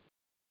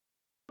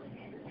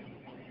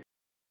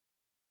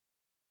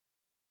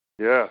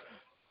 Yes.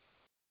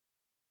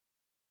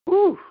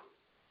 Whew.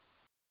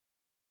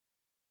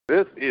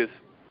 This is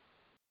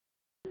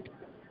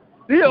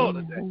still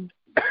the day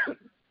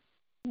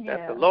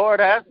that the Lord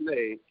has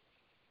made,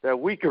 that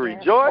we can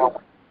rejoice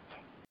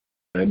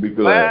and be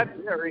glad.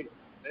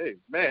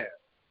 Amen.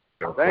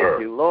 Thank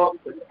you, Lord.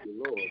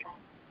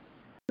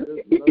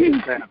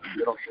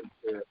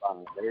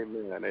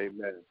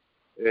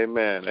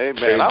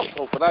 Amen. I was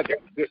hoping I got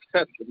a good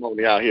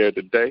testimony out here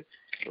today.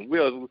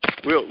 We'll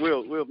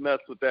mess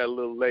with that a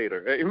little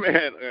later.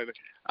 Amen. And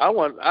I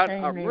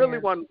really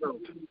want to know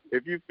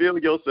if you feel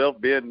yourself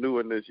being new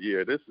in this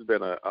year. This has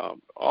been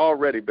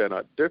already been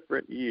a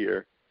different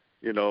year,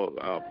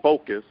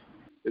 focus.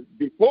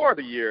 Before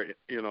the year,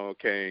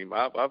 came,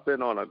 I've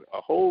been on a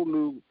whole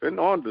new, been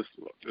on this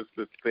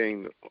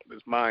thing,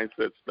 this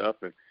mindset stuff,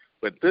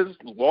 but this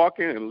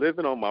walking and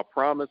living on my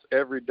promise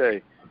every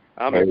day,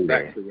 I'm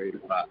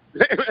infatuated by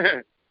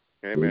it.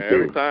 Amen.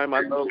 Every time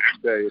I know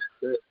today,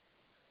 if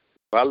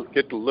I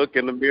get to look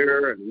in the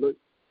mirror and look,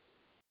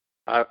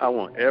 I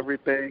want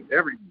everything,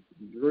 every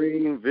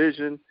dream,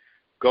 vision,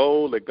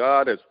 goal that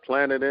God has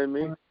planted in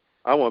me,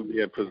 I want to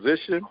be in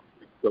position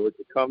so it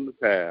can come to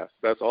pass.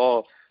 That's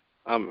all.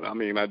 I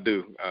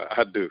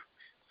do.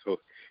 So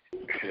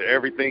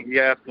everything He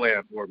has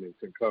planned for me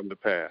can come to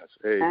pass.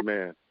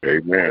 Amen.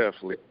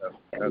 Definitely.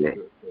 That's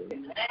good.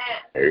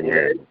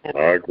 Amen. I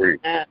agree.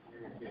 I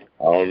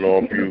don't know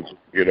if you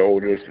get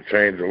over this to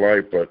change your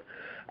life, but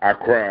I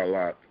cry a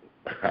lot.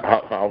 I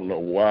don't know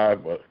why,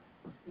 but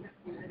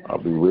I'll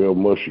be real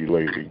mushy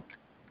lately.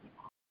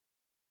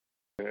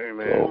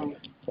 Amen. So,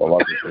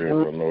 all I can say is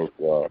I know it's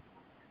why.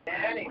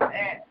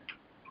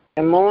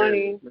 Good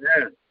morning.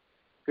 Amen.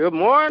 Good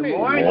morning.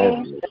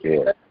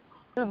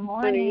 Good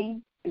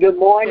morning. Good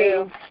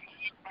morning.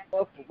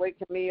 For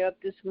waking me up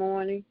this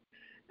morning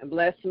and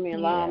blessing me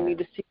and allowing me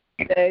to see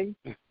today.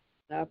 And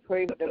I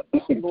pray that the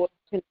Lord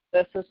can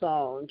bless us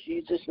all. In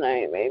Jesus'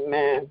 name,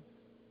 amen.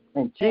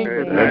 In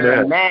Jesus' name,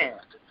 amen.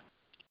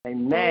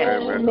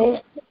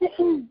 Amen.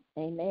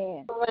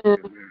 Amen.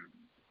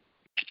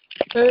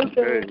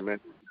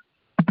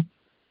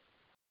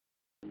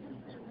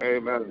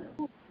 Amen.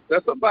 Is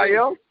that somebody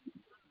else?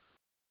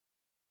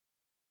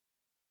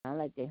 I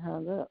like they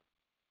hung up.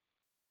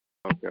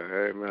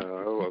 Okay, amen.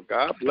 Oh, well,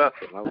 God bless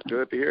them. That was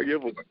good to hear your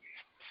voice.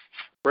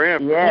 Praying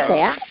for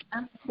Okay,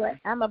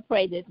 I'm going to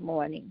pray this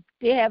morning.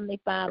 Dear Heavenly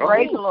Father,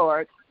 praise the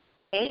Lord.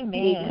 Amen.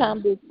 We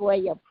come before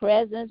your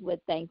presence with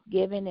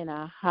thanksgiving in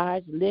our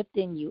hearts,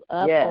 lifting you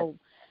up. Yes. Oh,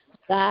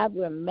 God,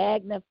 we're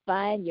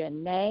magnifying your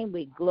name.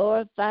 We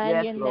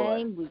glorify your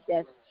name. We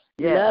just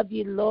love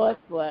you, Lord,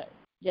 for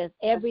just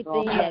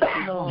everything that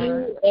you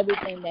do,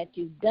 everything that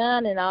you've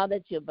done, and all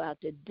that you're about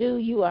to do.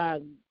 You are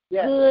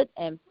good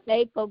and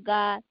faithful,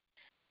 God.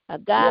 A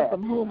God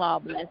from whom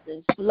all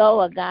blessings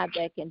flow, a God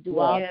that can do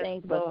all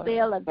things but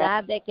fail, a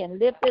God that can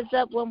lift us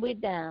up when we're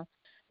down.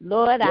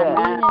 Lord, I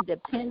lean and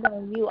depend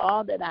on you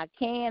all that I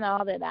can,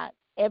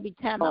 every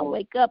time I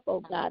wake up, oh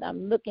God,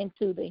 I'm looking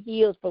to the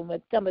hills from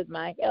which cometh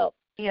my help.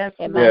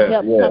 And my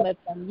help cometh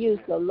from you.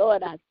 So,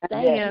 Lord, I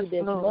thank you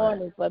this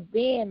morning for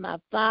being my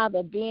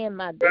Father, being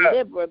my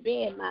deliverer,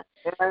 being my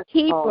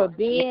keeper,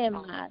 being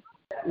my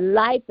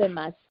life and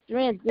my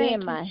strength,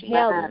 being my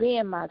health,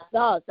 being my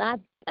thoughts. I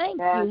thank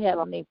you,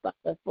 Heavenly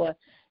Father, for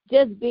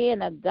just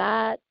being a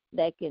God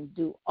that can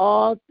do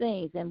all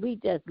things. And we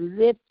just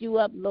lift you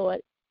up,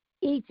 Lord,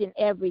 each and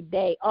every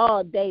day,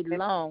 all day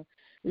long,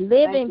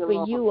 living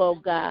for you, oh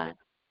God,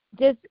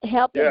 just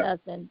helping us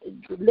and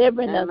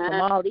delivering us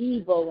from all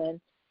evil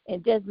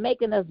and just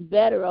making us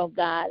better, oh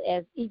God,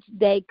 as each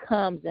day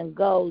comes and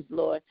goes,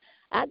 Lord.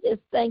 I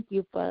just thank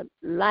you for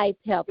life,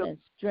 health, and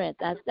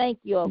strength. I thank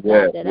you, oh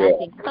God, that I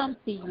can come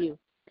to you.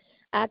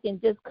 I can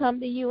just come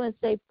to you and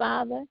say,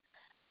 Father,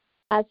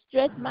 I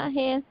stretch my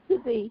hands to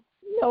thee.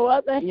 No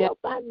other help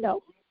I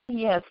know.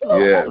 Yes,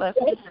 Lord. Yes. Bless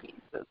her,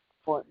 Jesus.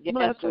 Yes,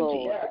 Bless her,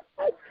 Lord.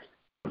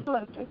 Jesus.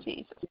 Bless her,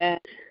 Jesus.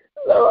 Yes.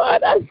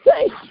 Lord, I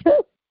thank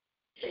you.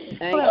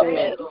 Thank You've you.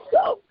 been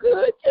so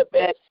good. You've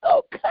been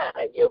so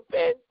kind. You've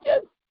been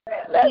just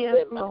blessing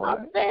Yes, my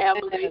Lord.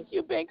 families.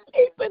 You've been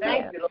keeping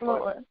Yes, us.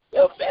 Lord.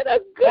 You've been a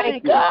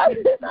good God,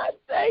 and I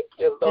thank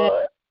you,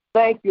 Lord.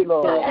 Thank you, I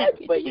Lord. ask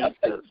for your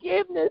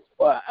forgiveness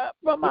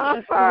from our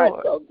Yes, hearts,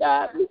 Lord. oh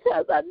God,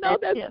 because I know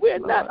that Yes, we're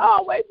Lord. not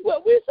always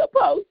what we're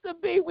supposed to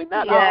be. We're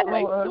not Yes,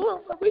 always Lord. doing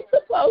what we're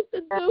supposed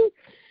to do.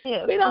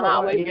 Yes, We don't Lord.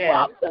 always Yes.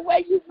 walk the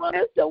way you want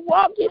us to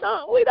walk. We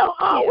don't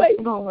always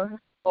Yes, Lord.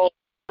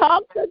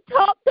 talk the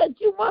talk that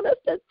you want us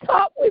to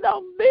talk. We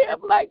don't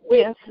live like we're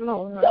Yes,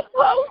 Lord.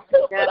 supposed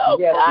to. But oh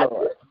Yes, God,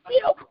 Lord. you're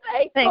still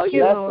faithful. Thank you,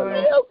 You're Lord.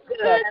 still good.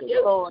 Yes,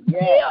 You're Lord. still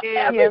Yes.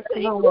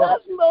 everything Yes, to Lord.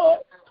 us, Lord.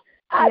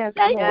 I Yes,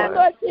 thank you, Lord.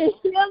 Lord, you're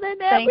healing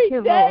Thank every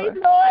you, day, Lord.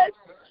 Lord.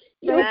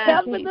 You're Thank you,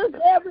 helping us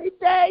Jesus. every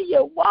day.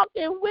 You're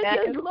walking with Yes,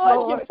 us, Lord.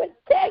 Lord. You're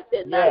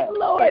protecting Yes. us,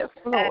 Lord. Yes,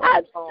 Lord.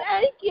 I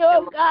thank you,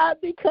 oh God,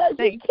 because you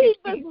Thank you,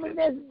 keep us Jesus. from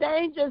this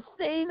danger,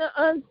 seen or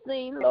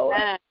unseen, Lord.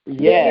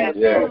 Yes. You're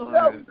Yes.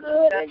 so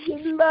good and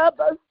you love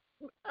us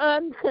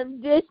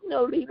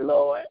unconditionally,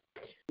 Lord.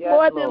 Yes,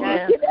 More than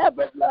Lord. we could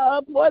ever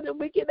love, more than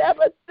we could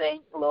ever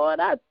think, Lord.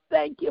 I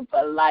thank you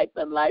for life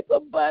and life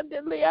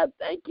abundantly. I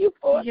thank you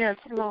for Yes,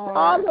 Lord.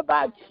 all of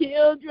our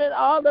children,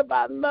 all of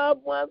our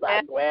loved ones,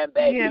 our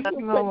grandbabies, Yes,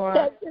 you Lord.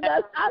 protecting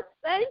us. I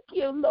thank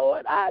you,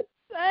 Lord. I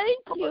thank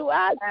you.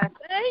 I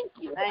thank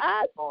you.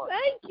 I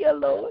thank you,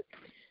 Lord.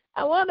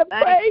 I want to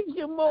praise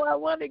you more. I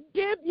want to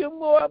give you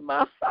more of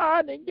my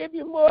heart and give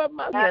you more of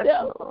myself.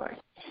 Yes, Lord.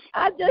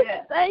 I just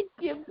thank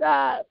you,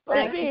 God, for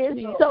Thank you,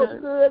 being so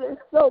Jesus. good and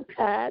so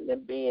kind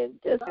and being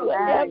just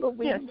whatever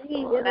we Yes,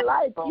 need Lord. in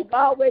life. You've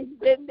always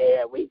been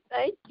there. We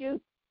thank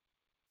you.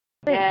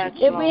 Thank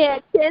you, If we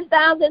had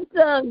 10,000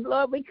 tongues,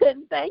 Lord, we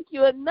couldn't thank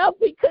you enough.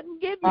 We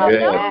couldn't give you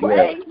Yes, enough yes.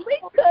 praise.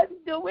 We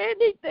couldn't do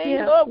anything,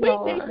 Yes, Lord. We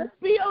Lord. need to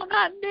be on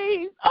our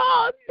knees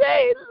all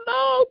day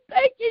long,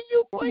 thanking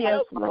you for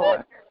Yes, your Lord.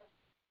 goodness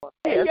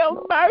and Yes, your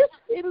Lord.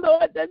 mercy,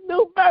 Lord, the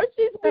new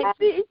mercies we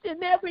see each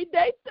and every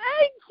day.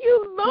 Thank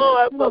you,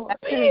 Lord, Yes, for Lord.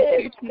 being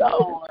Thank you,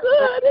 so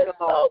good and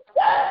so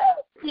kind.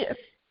 Yes.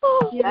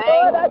 Oh, Yes,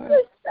 Lord, I Lord.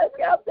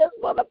 just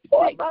want to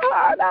pour my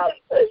heart out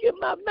to you,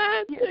 my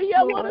mind to you.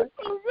 I want to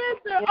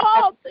surrender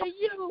all to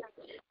you.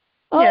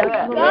 Oh, Yes,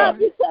 God, Lord.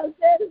 because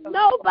there's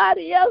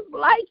nobody else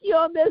like you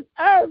on this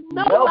earth.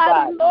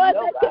 Nobody, Lord,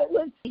 that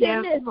can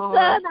Yes, send his Lord.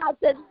 son out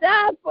to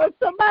die for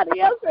somebody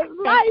else's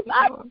life. you,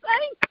 I Lord.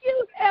 thank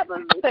you,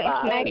 Heavenly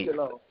Father. Thank you,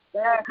 Lord.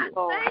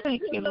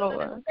 Thank you,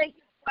 Lord. Thank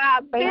you for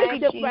our Thank you,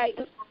 bishop right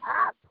Jesus.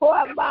 I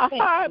pour my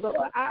Thank heart you, for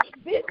Lord. our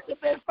bishop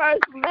and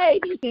first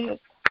lady. Yes.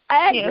 I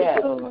ask Yes,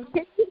 you Lord.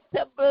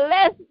 to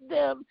bless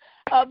them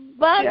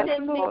abundantly, Yes,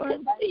 Lord.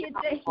 continue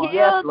to heal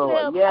Yes,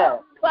 Lord. them Yes.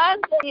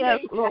 abundantly. Yes,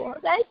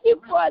 Lord. Thank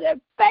you for their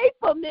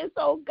faithfulness,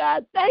 oh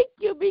God. Thank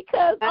you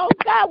because, oh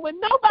God, when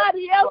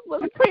nobody else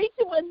was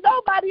preaching, when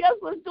nobody else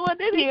was doing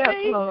Yes,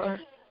 anything, Lord.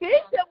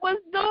 Bishop was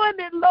doing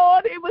it,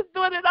 Lord. He was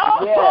doing it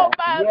all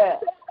by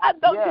himself. I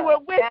know you were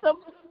with him.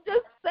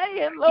 Just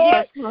saying, Lord.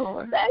 Yes,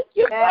 Lord. Thank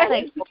you for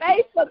his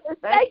faithfulness.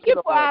 Thank you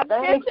for our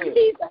bishop.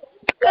 He's a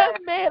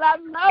good man. I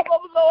love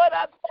him, Lord.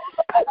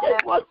 I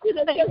just want you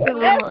to just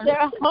bless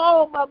their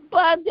home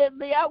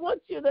abundantly. I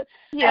want you to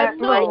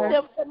anoint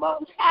them from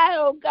on high,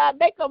 oh God.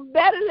 Make them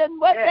better than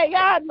what they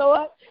are,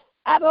 Lord.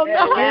 I don't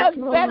know how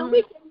much better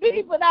we can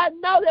be, but I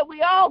know that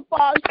we all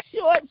fall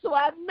short, so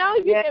I know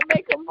you can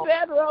make them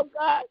better, oh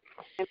God.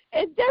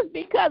 And just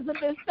because of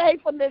his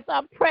faithfulness,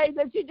 I pray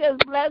that you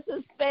just bless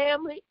his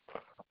family,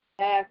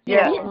 his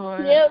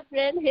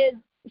children, his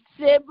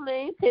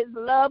siblings, his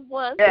loved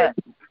ones,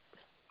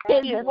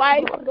 his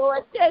wife,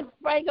 Lord. Just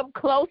bring them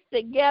close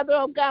together,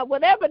 oh God.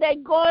 Whatever they're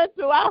going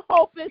through, I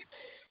hope it's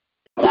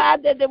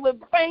God, that it would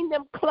bring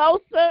them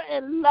closer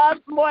and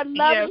more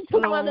loving to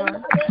one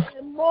another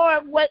and more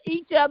of what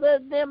each other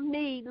of them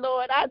need,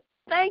 Lord. I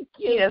thank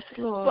you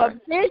for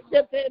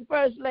Bishop and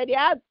First Lady.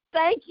 I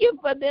thank you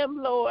for them,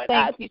 Lord.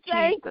 I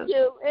thank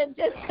you. And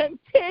just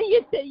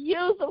continue to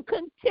use them,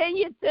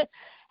 continue to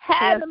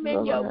have them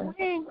in your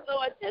wings,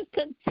 Lord. Just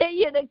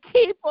continue to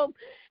keep them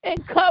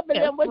and cover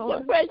them with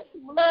your precious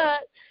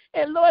blood.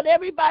 And, Lord,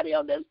 everybody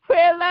on this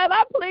prayer line,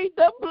 I plead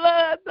the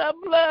blood, the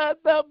blood,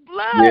 the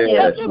blood.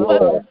 Yes,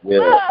 Lord. The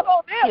blood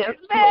on every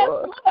last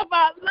one of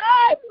our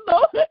lives,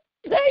 Lord.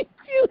 Thank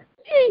you,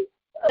 Jesus.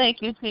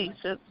 Thank you,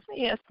 Jesus.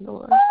 Yes,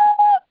 Lord.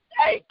 Oh,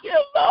 thank you,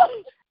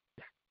 Lord.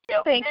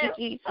 Thank you,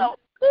 Jesus. So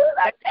good.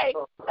 I can't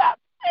stop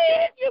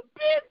saying you've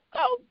been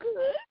so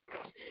good.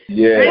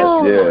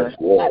 Yes.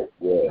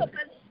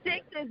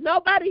 Sickness.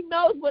 Nobody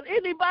knows what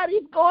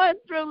anybody's going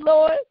through,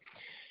 Lord.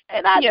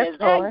 And I just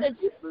ask that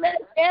you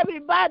bless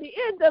everybody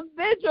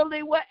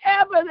individually,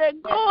 whatever they're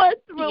going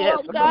through,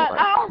 oh God.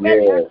 I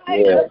know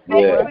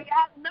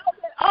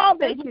that all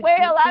is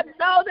well. I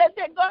know that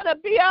they're going to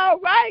be all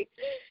right,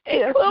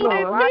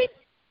 including me.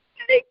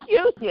 Thank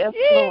you, Jesus.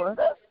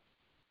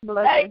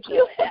 Thank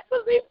you,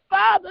 Heavenly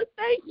Father.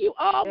 Thank you,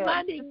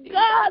 Almighty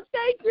God.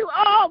 Thank you,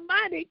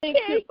 Almighty King.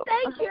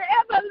 Thank you,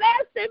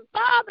 Everlasting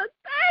Father.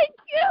 Thank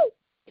you.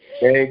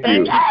 Thank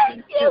you.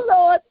 Thank you,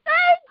 Lord.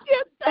 Thank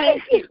you.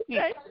 Thank you.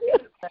 Thank you.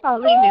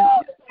 Hallelujah.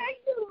 Oh, thank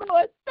you,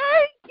 Lord.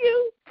 Thank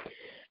you.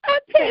 I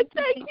can't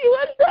thank you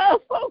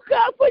enough, oh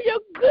God, for your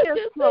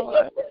goodness and your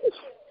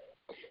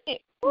mercy.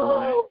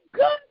 Oh,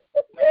 God,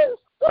 you've been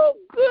so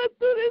good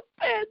through this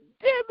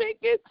pandemic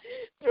and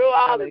through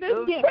all of this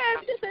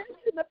prejudice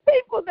and the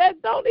people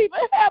that don't even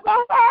have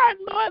a heart,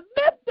 Lord.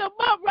 Lift them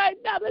up right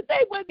now that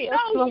they would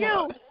know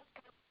you.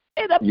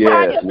 In the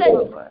part of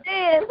their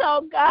sins,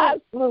 oh God.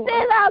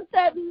 Send out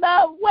that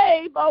love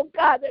wave, oh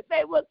God, that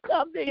they would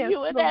come to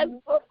you and ask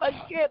for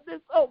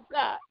forgiveness, oh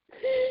God.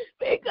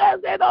 Because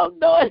they don't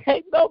know it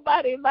ain't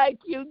nobody like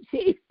you,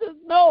 Jesus.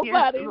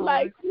 Nobody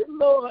like you,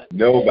 Lord.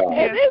 Nobody.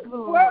 And it's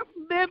worth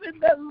living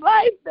the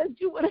life that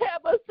you would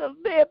have us to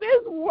live.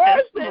 It's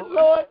worth it,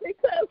 Lord,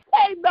 because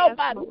ain't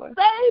nobody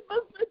save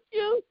us but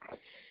you.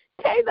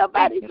 Can't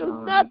nobody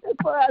do nothing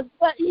for us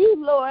but you,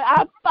 Lord.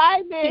 Our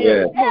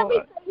finances,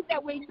 everything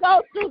that we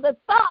go through, the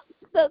thoughts,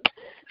 the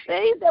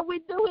things that we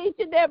do each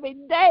and every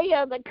day,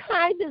 and the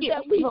kindness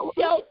that we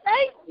show.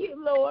 Thank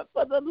you, Lord,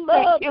 for the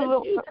love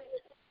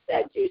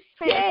that you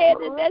shed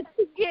and that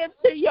you give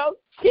to your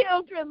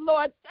children,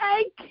 Lord.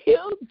 Thank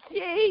you,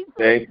 Jesus.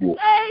 Thank you.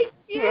 Thank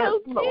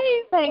you,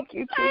 Jesus. Thank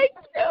you, Thank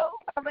you.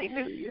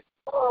 Hallelujah.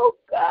 Oh,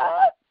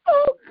 God.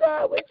 Oh,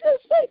 God, we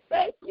just say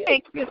thank you.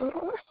 Thank you,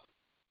 Lord.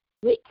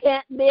 We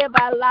can't live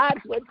our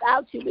lives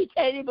without you. We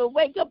can't even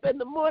wake up in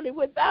the morning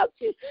without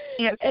you.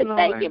 Yes, and Lord.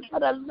 thank you for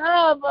the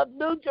love of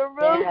New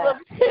Jerusalem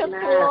Temple,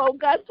 oh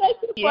God. Thank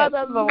you for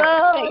the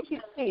love, thank you,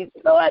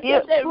 Jesus. Lord,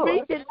 Yes, that they're Lord.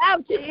 reaching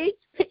out to each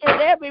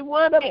and every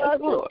one of us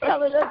Lord. and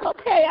telling us,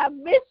 okay, I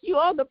miss you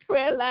on the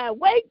prayer line.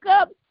 Wake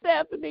up,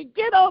 Stephanie.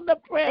 Get on the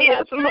prayer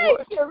line. Thank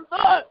you,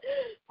 Lord,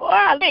 for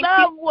our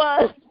loved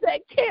ones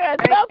that care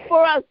enough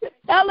for us to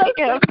tell us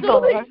to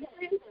do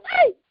these things.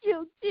 Thank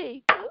you,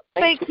 Jesus.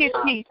 Thank you,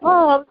 Jesus.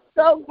 Oh, I'm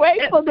so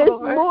grateful this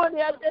Lord.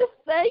 morning. I just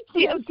thank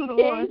you,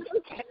 Lord.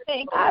 Jesus.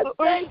 Thank you, I Lord.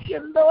 thank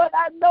you, Lord.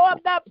 I know I'm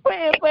not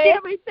praying for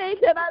everything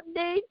that I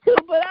need to,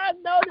 but I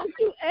know that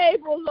you're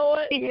able,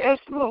 Lord. Yes,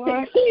 Lord.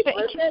 To keep Thank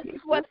us you, in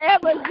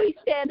whatever we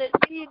stand in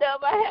need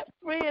of. I have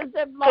friends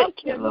that lost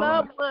their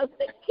loved ones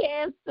to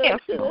cancer,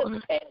 to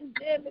the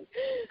pandemic.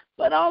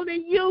 But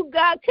only you,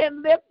 God,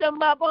 can lift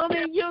them up.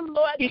 Only you,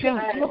 Lord,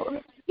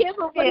 can give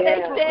them what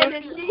they stand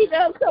in need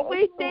of. So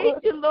we need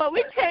you, Lord.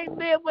 We can't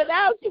live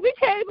without you. We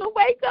can't even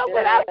wake up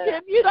without you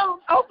if you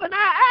don't open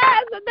our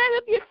eyes. And then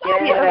if you don't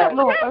put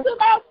the rest of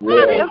our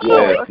bodies,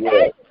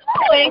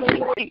 Thank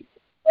you.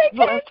 we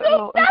can't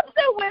do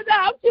nothing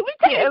without you. We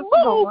can't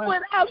move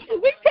without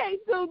you. We can't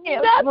do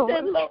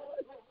nothing, Lord.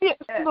 Yes,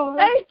 Lord.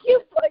 Thank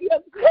you for your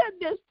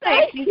goodness.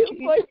 Thank you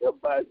for your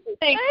mercy.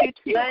 Thank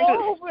you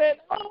over and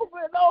over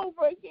and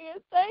over again.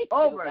 Thank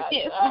you, my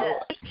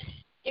God.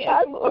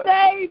 Yes, My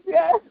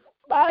Savior,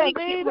 my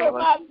leader,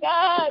 my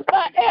God,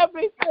 my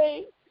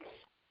everything.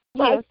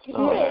 Yes,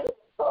 Lord.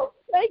 Oh,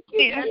 thank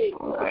you, Jesus.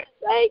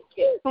 Thank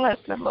you. Bless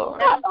the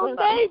Lord. I don't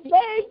name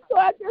names, so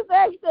I just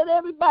ask that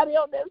everybody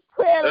on this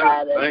prayer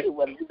line that you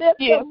would lift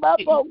them up,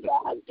 oh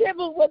God. Give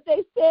them what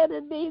they stand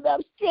in need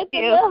of.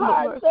 Strengthen their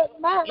hearts, their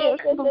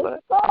minds, and their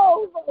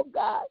souls, oh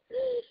God.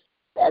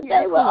 That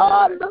they will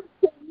all look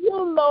to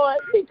you, Lord,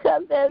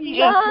 because there's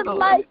none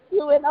like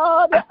you in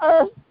all the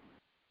earth.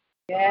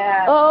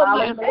 Yeah. Oh,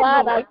 my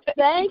God, I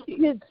thank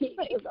you,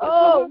 Jesus.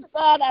 Oh,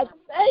 God, I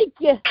thank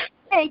you.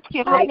 Thank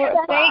you, Lord.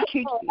 Thank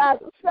you, Jesus. I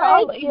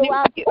thank you.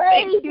 I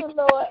praise you,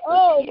 Lord.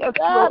 Oh,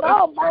 God,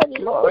 Almighty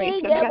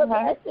King,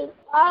 everlasting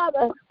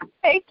Father.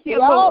 Thank you,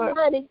 the Lord.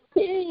 Almighty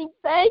King,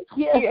 thank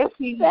you. Yes,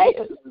 thank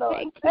you,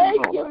 Lord.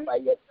 Thank you for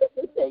your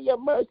goodness and your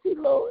mercy,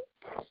 Lord.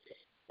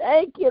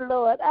 Thank you,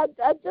 Lord. I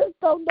just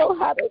don't know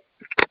how to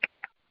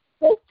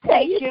just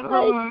tell you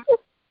Lord.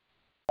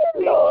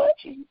 Lord.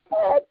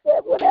 I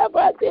said whatever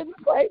I didn't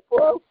pray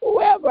for,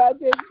 whoever I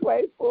didn't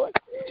pray for.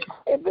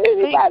 If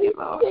anybody's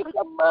sick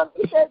among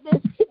us,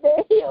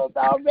 they're healed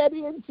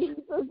already in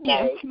Jesus' name.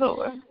 Yes,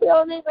 Lord. We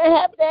don't even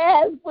have to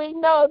ask. We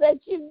know that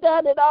you've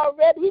done it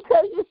already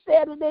because you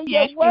said it in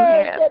your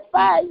word that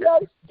by your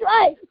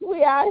stripes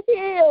we are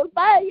healed.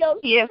 By your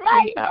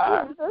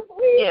stripes, Jesus,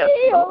 we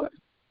healed. Lord.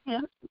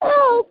 Yes.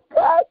 Oh,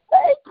 God,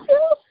 thank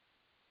you.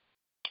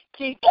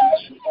 Thank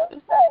you,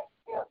 Jesus.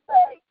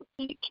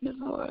 Thank you,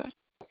 Lord.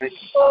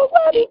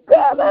 Almighty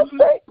God, I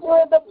thank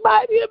you in the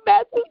mighty and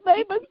matchless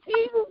name of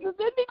Jesus. If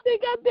anything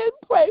I didn't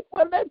pray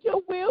for, let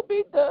your will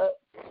be done.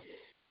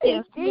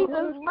 In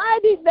Jesus'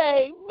 mighty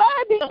name,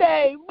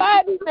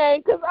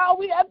 because all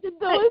we have to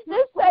do is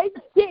just say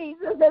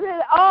Jesus, and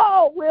it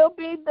all will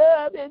be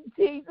done in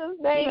Jesus'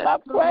 name. I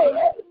pray.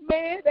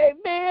 Amen,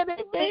 amen,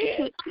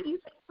 amen.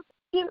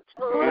 Yes,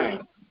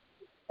 Lord.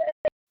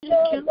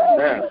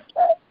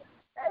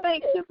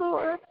 Thank you,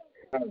 Lord.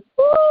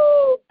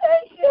 Oh,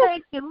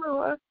 thank you,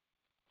 Lord.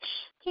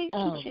 Thank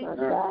you, Jesus.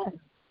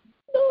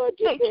 Lord,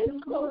 thank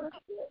you, Lord.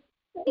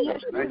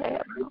 Yes, you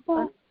have,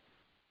 Lord.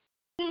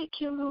 Thank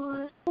you,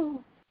 Lord.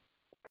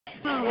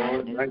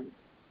 Lord, thank you.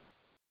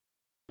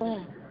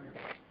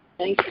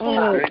 Thank you,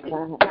 Lord.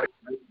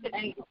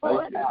 Thank you,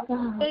 Lord.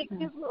 Thank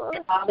you, Lord.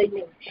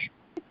 Hallelujah.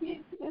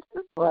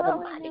 What a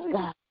mighty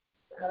God.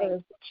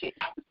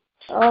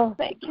 Oh,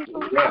 thank you,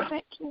 Lord.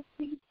 Thank you,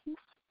 Jesus.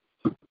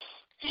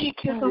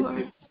 Thank you,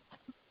 Lord.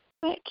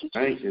 Thank you,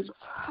 Thank you.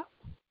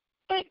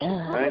 Thank you.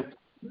 Thank you.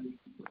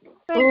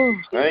 Thank you.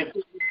 Thank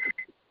you.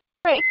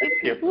 Thank you.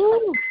 Thank you,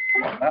 Lord.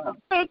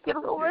 Back to the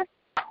earth.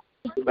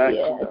 Bless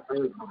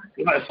her.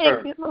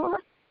 Thank you,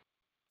 Lord.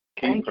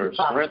 Keep her,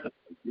 strengthen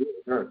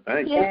her.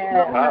 Thank you.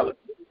 Yes. Hallelujah.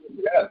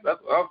 Yes,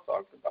 that's what I'm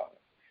talking about.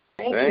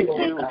 Thank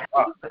you.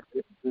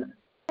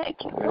 Thank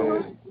you,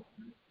 Lord.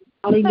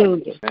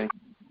 Hallelujah. Thank you.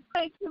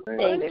 Thank you,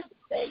 Lord.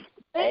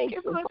 Thank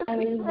you, Lord.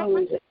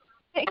 Hallelujah.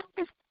 Thank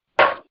you.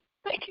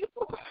 Thank you,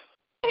 Lord.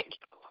 Thank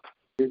you,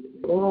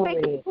 Lord.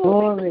 Glory.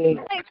 Glory.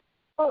 Thank you,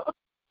 Lord.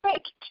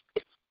 Thank you,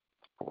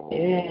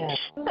 Yes.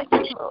 Thank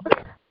you, Lord.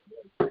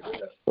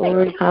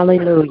 Glory.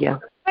 Hallelujah.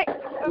 Thank you,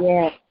 Lord.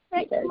 Yes.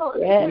 Thank you, Lord.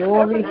 Yes.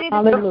 Glory.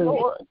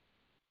 Hallelujah.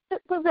 If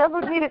we've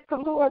ever needed the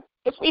Lord,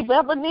 if we've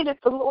ever needed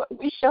the Lord,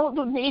 we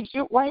surely need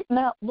you right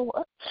now,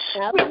 Lord.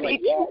 We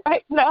need you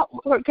right now,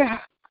 Lord God.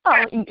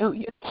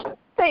 Hallelujah.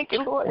 Thank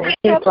you, Lord. Thank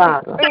you,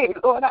 Father. Hey,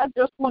 Lord, I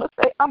just want to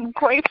say I'm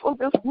grateful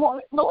this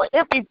morning, Lord.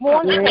 Every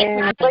morning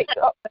when I wake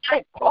up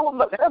and call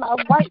us in our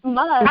right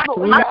mind,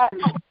 Lord God,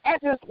 I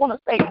just want to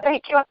say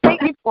thank you. I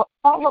thank you for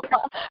all of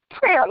my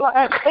prayer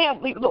line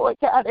family, Lord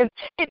God. And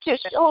it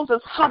just shows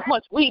us how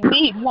much we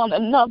need one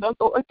another,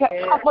 Lord God,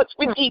 how much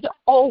we need to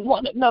hold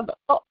one another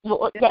up,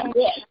 Lord God.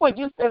 When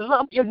you say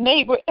love your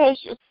neighbor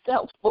as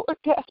yourself, Lord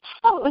God.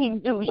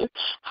 Hallelujah.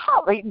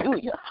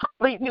 Hallelujah.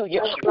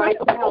 Hallelujah. We're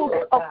supposed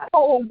to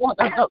uphold one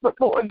another,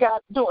 Lord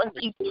God, during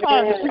these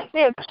times. You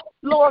said,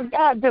 Lord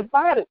God,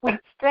 divided we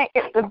stand,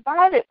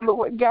 divided,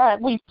 Lord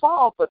God, we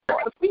fall. But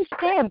Lord, if we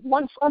stand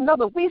one for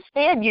another, we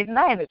stand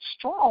united,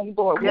 strong,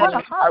 Lord, one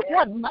heart,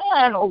 one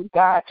mind, oh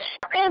God,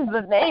 in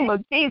the name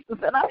of Jesus.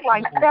 And I'm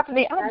like,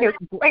 Stephanie, I'm just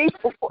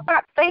grateful for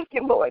I thank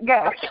you, Lord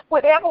God.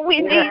 Whatever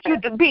we need you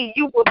to be,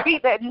 you will be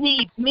that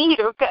need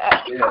meter, God.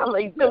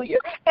 Hallelujah.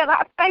 And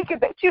I thank you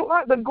that you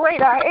are the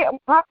great I am.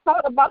 I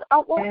thought about, I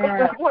woke up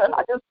this morning,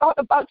 I just thought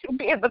about you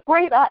being the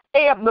great I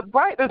am, the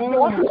brightest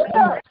morning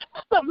star,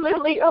 the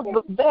lily of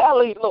the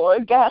valley,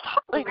 Lord God.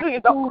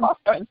 Hallelujah. The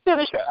author and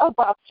finisher of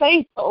our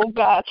faith, oh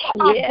God.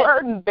 Our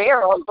burden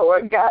bearer,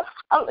 Lord God.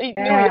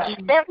 Hallelujah.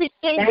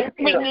 Everything that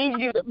we need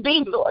you to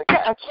be, Lord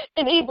God.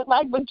 And even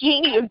like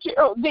Virginia and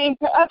Geraldine,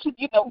 God,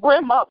 you know,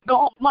 grandma's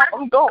gone,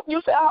 mama's gone.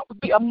 You said, I'll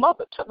be a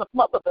mother to the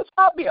motherless.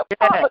 I'll be a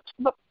father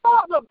to the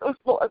fatherless,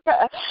 Lord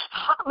God.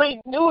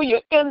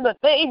 Hallelujah. In the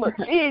name of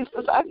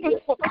Jesus, I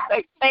just want to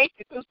say thank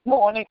you this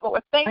morning,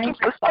 Lord. Thank you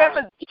for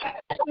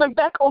coming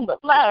back on the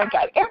line,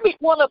 God. Every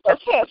one of us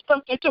has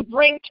something to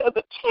bring to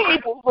the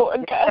table,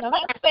 Lord God. And I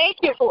thank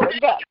you, Lord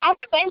God. I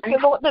thank you,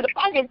 Lord, that if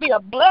I can be a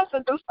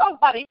blessing to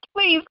somebody,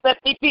 please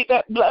let me be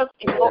that blessing,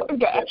 Lord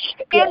God.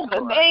 In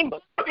the name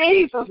of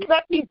Jesus,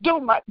 let me do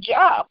my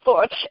job,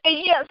 Lord. And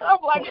yes, I'm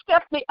like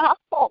Stephanie, I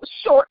fall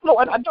short,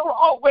 Lord. I don't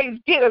always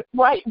get it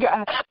right,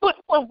 God. But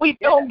when we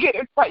don't get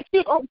it right,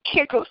 you don't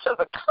kick us to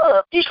the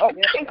curb. You don't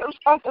kick us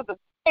onto the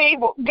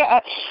table,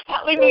 God.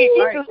 Hallelujah.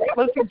 You just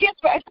want us to get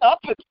back up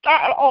and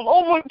start all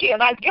over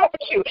again. I got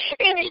you.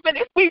 And even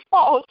if we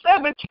fall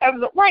 7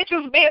 times, the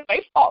righteous man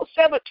may fall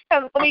 7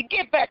 times, but we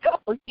get back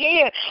up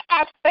again.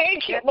 I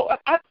thank you, Lord.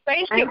 I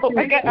thank you,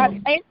 Lord.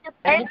 I thank you.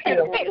 Thank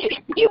you.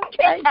 You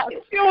kept our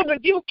children.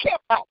 You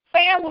kept our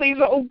families,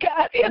 oh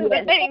God, in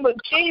the name of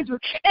Jesus.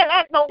 And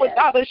I know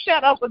without a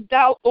shadow of a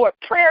doubt, Lord,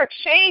 prayer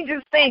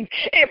changes things.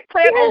 If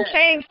prayer don't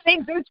change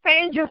things, it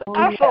changes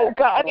us, oh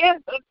God,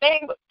 in the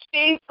name of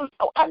Jesus.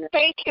 So I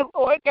thank you,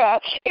 Lord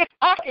God. If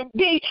I can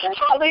be,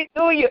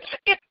 hallelujah,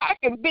 if I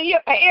can be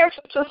an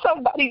answer to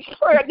somebody's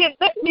prayer, then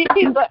let me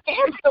be the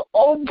answer,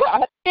 oh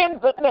God, in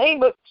the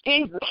name of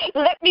Jesus.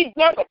 Let me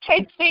never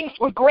take things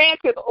for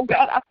granted, oh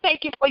God. I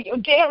thank you for your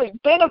daily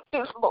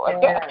benefits,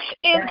 Lord God,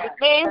 in the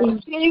name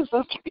of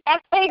Jesus. I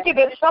thank you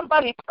that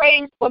somebody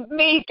prayed for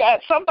me, God.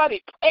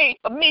 Somebody prayed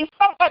for me.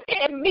 Somebody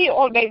had me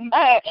on their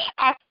mind.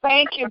 I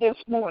thank you this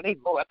morning,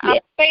 Lord. I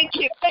thank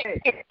you, thank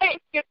you,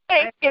 thank you,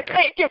 thank you,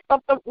 thank you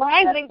from the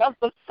rising of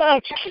the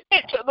sun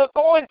into the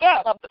going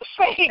down of the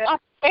same. I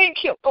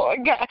thank you, Lord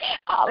God.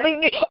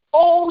 Hallelujah.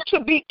 Oh,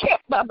 to be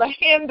kept by the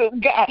hand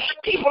of God.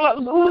 People are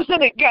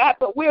losing it, God,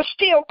 but we're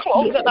still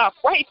closing our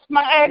right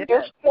mind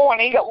this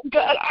morning, oh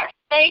God. I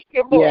thank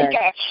you, Lord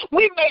God.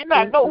 We may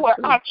not know where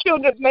our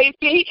children may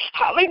be.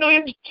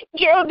 Hallelujah.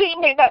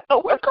 Geraldine may not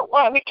know where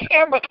Kawan and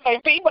Cameron may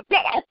be, but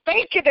God, I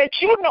thank you that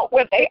you know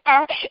where they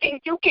are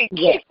and you can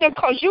keep them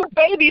because you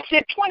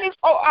babysit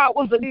 24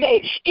 hours a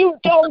day. You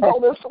don't go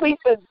to sleep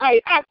at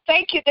night. I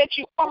thank you that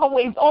you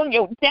always on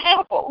your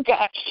down, oh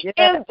God,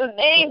 in the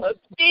name of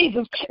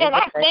Jesus. And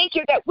I thank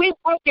you that we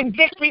walk in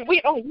victory. We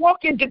don't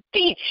walk in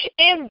defeat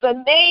in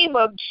the name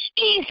of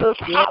Jesus.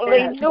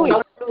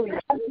 Hallelujah.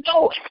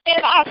 know.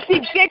 And I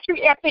see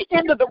victory at the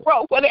end of the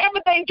road. Whatever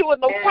they do in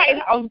the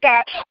White House,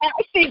 God, I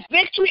see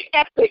victory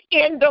at the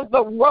end of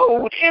the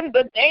road in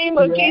the name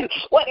of Jesus.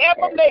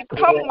 Whatever may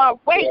come my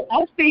way,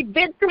 I see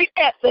victory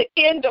at the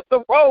end of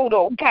the road,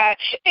 oh God,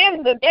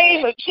 in the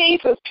name of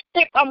Jesus.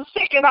 If I'm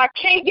sick and I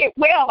can't get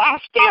well, I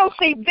still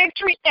see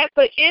victory at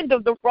the end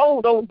of the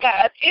road, oh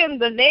God, in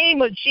the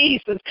name of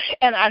Jesus.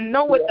 And I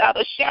know without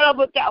a shadow of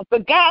a doubt, the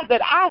God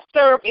that I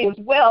serve is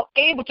well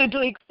able to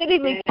do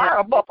exceedingly far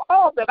above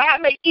all that I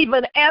may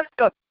even ask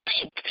or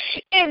think,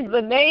 in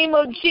the name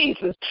of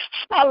Jesus.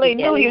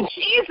 Hallelujah.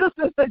 Jesus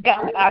is the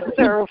God I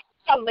serve.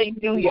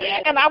 Hallelujah.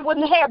 And I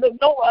wouldn't have it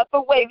no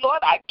other way. Lord,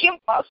 I give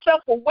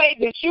myself away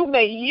that you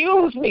may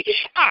use me.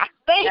 I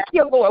thank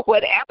you, Lord.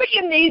 Whatever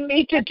you need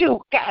me to do,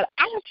 God,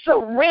 I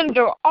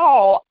surrender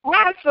all.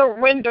 I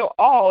surrender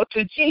all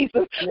to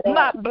Jesus,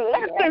 my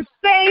blessed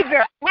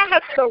Savior.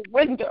 I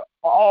surrender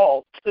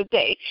all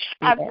today.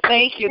 I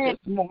thank you this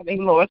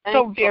morning, Lord.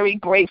 So very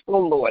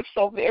grateful, Lord.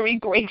 So very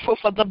grateful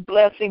for the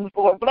blessings,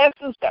 Lord.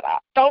 Blessings that I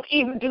don't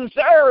even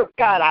deserve,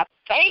 God. I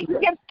thank you,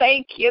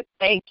 thank you,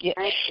 thank you.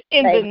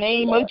 In the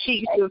name of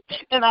Jesus.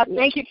 And I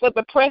thank you for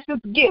the precious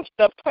gift,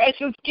 the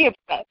precious gift.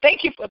 I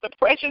thank you for the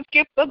precious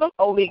gift of the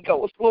Holy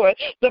Ghost, Lord.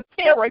 The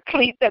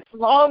paraclete that's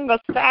long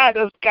beside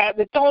us, God,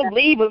 that don't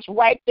leave us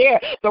right there.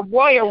 The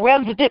royal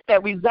resident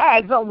that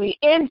resides on the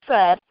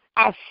inside.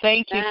 I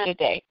thank you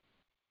today.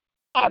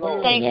 I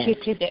thank you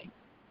today.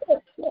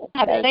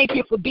 I thank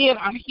you for being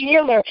our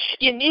healer.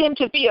 You need him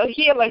to be a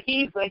healer.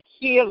 He's a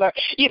healer.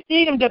 You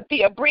need him to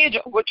be a bridge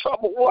over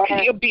troubled water.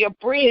 He'll be a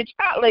bridge.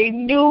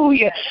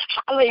 Hallelujah.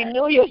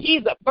 Hallelujah.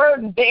 He's a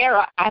burden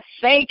bearer. I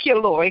thank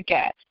you, Lord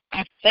God.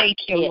 I thank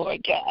you,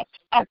 Lord God.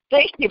 I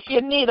thank you. If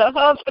you need a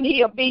husband,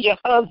 he'll be your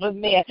husband,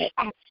 man.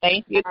 I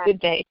thank you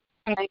today.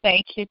 I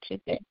thank you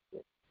today.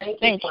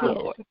 Thank you,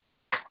 Lord.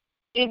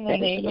 In the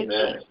name of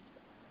Jesus.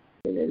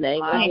 In the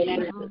name of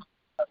Jesus.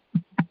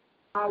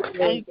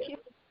 Thank you.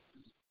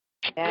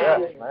 Yeah,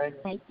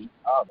 thank you.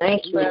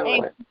 Thank you,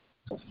 Lord.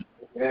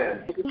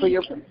 Thank you for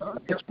your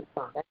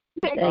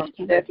thank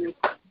you.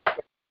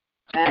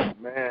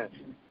 Amen.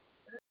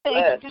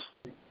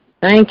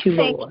 Thank you,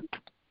 Lord.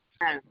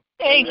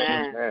 Thank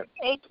you.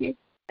 Thank you.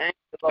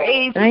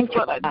 Praise is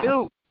what I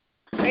do.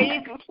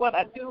 Praise is what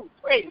I do.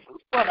 Praise is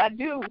what I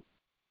do.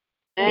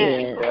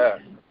 Yes,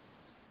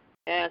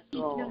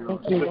 Lord.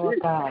 Thank you, Lord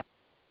God.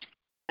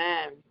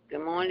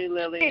 Good morning,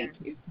 Lillian.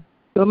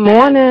 Good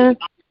morning.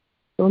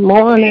 Good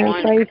morning.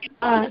 Praise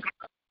God.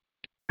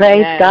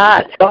 Praise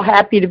God. So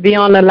happy to be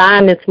on the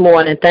line this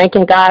morning.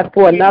 Thanking God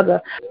for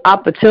another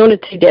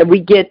opportunity that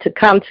we get to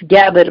come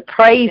together to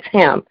praise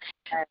Him.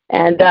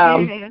 And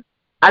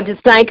I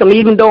just thank Him.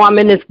 Even though I'm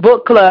in this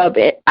book club,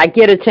 I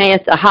get a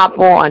chance to hop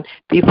on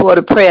before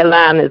the prayer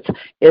line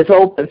is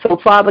open. So,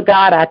 Father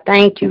God, I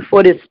thank you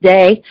for this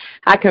day.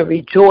 I can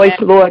rejoice,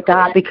 Lord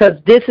God, because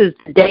this is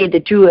the day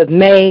that you have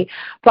made.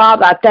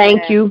 Father, I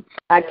thank you.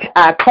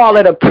 I call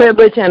it a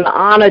privilege and an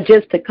honor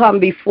just to come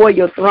before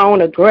your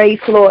throne of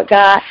grace, Lord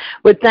God,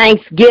 with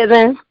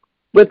thanksgiving,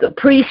 with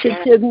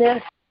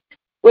appreciativeness,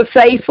 with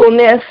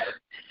faithfulness,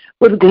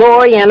 with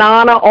glory and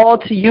honor all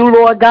to you,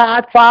 Lord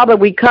God. Father,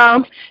 we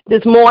come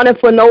this morning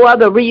for no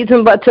other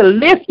reason but to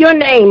lift your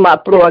name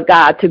up, Lord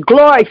God, to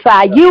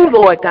glorify you,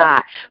 Lord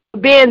God, for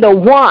being the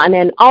one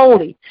and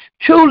only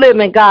true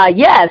living God.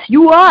 Yes,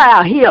 you are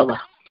our healer.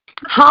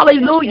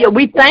 Hallelujah.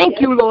 We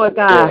thank you, Lord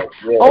God.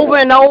 Over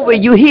and over,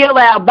 you heal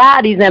our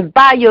bodies, and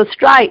by your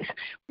stripes,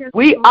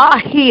 we are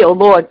healed,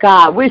 Lord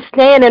God. We're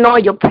standing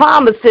on your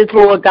promises,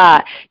 Lord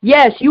God.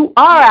 Yes, you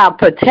are our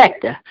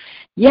protector.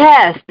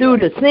 Yes, through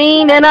the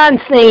seen and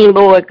unseen,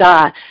 Lord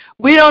God.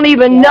 We don't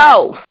even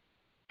know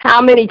how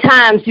many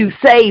times you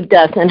saved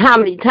us and how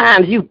many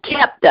times you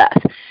kept us,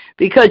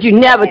 because you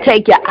never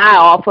take your eye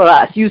off of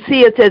us. You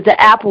see us as the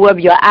apple of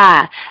your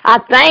eye. I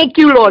thank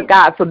you, Lord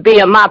God, for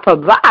being my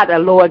provider,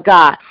 Lord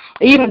God.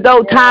 Even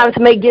though times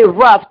may get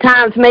rough,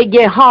 times may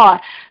get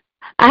hard,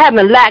 I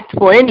haven't lacked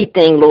for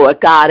anything, Lord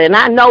God, and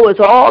I know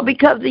it's all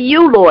because of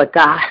you, Lord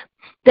God.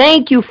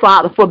 Thank you,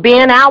 Father, for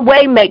being our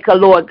way maker,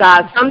 Lord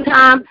God.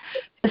 Sometimes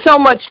there's so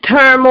much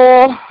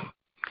turmoil,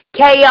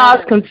 chaos,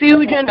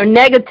 confusion, or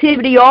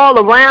negativity all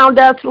around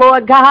us,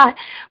 Lord God.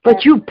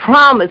 But you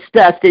promised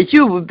us that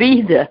you would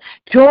be the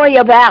joy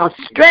of our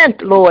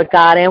strength, Lord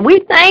God. And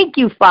we thank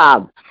you,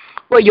 Father,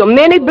 for your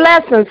many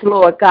blessings,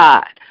 Lord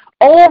God.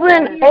 Over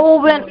and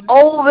over and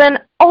over and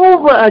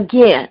over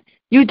again.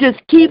 You just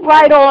keep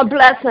right on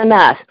blessing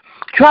us.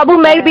 Trouble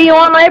may be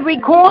on every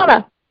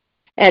corner.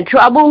 And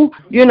trouble,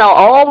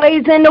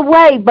 always in the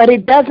way, but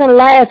it doesn't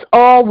last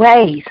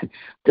always.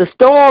 The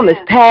storm is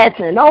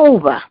passing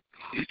over.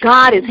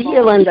 God is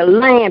healing the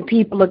land,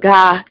 people of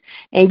God,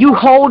 and you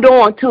hold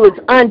on to his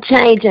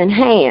unchanging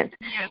hands.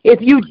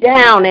 If you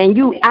down and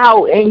you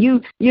out and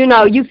you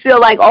feel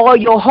like all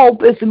your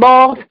hope is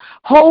lost,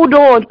 hold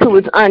on to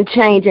his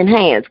unchanging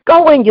hands.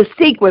 Go in your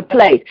secret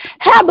place.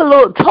 Have a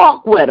little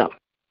talk with him.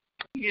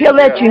 He'll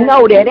let you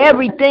know that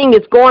everything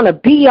is going to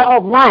be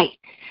all right.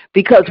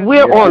 Because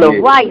we're on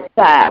the right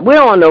side.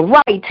 We're on the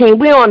right team.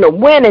 We're on the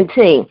winning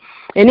team.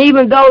 And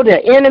even though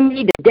the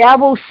enemy, the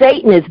devil,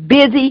 Satan is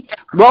busy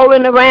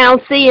rolling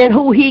around seeing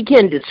who he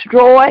can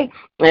destroy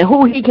and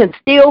who he can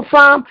steal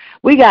from,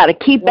 we got to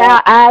keep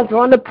our eyes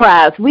on the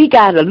prize. We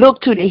got to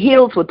look to the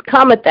hills with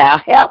cometh our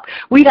help.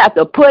 We have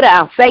to put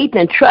our faith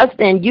and trust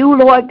in you,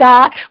 Lord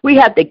God. We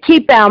have to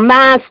keep our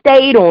mind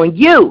stayed on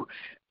you,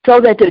 so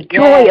that the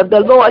joy of the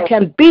Lord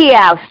can be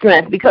our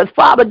strength. Because,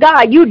 Father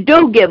God, you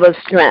do give us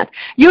strength.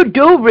 You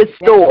do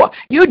restore.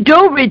 You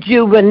do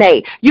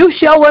rejuvenate. You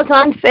show us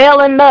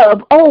unfailing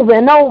love over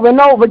and over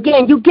and over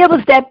again. You give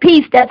us that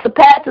peace that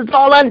surpasses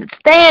all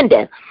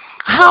understanding.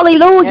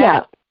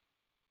 Hallelujah.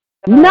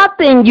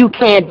 Nothing you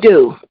can't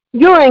do.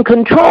 You're in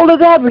control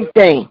of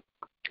everything.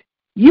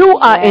 You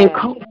are in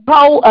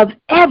control of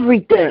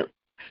everything.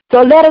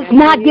 So let us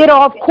not get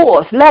off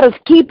course. Let us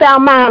keep our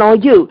mind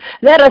on you.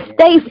 Let us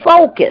stay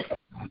focused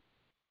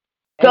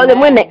so that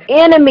when the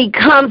enemy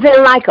comes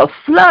in like a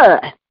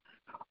flood,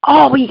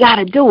 all we got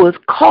to do is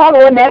call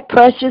on that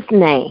precious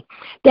name,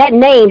 that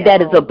name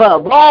that is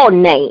above all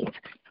names.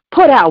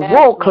 Put our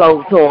war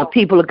clothes on,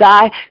 people of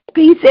God.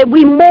 He said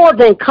we more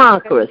than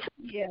conquerors.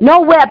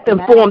 No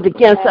weapon formed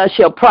against us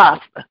shall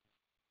prosper.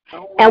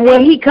 And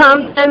when he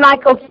comes in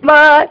like a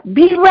flood,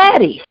 be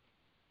ready.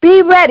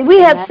 Be ready.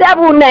 We have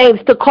several names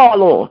to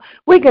call on.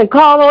 We can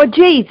call on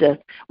Jesus.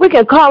 We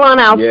can call on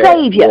our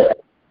Savior,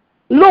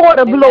 Lord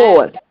of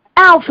Lords,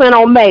 Alpha and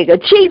Omega,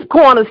 Chief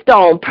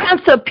Cornerstone,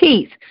 Prince of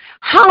Peace.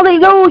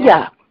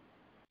 Hallelujah.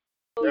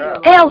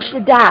 El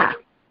Shaddai,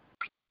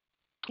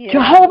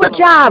 Jehovah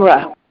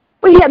Jireh.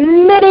 We have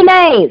many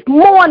names.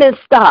 Morning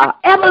Star,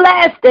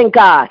 Everlasting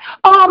God,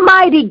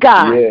 Almighty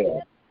God.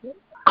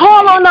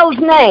 Call on those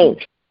names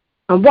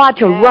and watch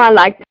him run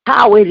like the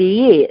power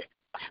he is.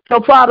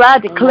 So, Father, I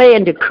declare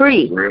and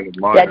decree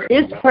that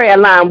this prayer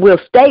line will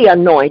stay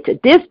anointed.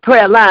 This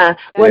prayer line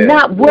will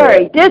not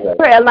worry. This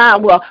prayer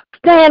line will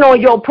stand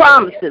on your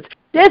promises.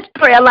 This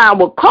prayer line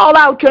will call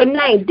out your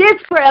name.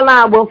 This prayer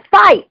line will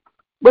fight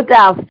with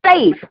our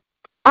faith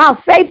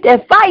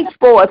that fights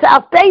for us,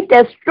 our faith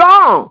that's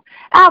strong,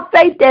 our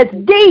faith that's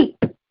deep,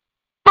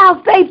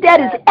 our faith that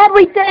is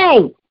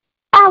everything,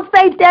 our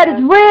faith that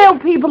is real,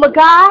 people of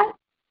God.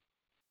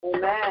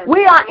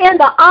 We are in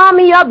the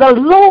army of the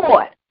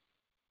Lord.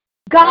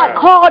 God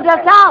called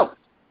us out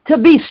to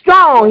be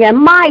strong and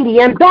mighty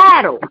in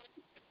battle.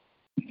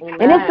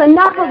 And it's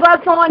enough of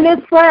us on this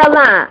prayer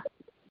line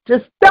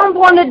to stomp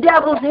on the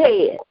devil's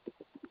head.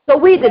 So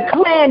we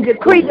declare and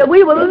decree that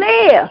we will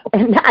live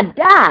and not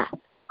die.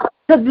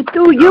 Because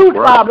through you,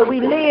 Father,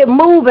 we live,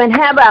 move, and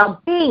have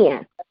our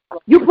being.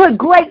 You put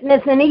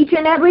greatness in each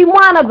and every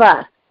one of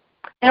us.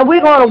 And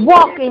we're going to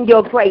walk in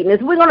your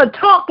greatness. We're going to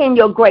talk in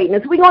your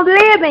greatness. We're going to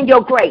live in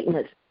your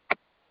greatness.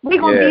 We're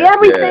going to be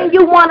everything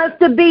you want us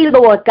to be,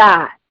 Lord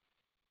God.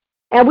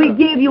 And we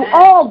give you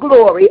all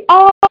glory,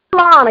 all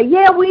honor.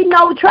 Yeah, we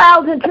know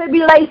trials and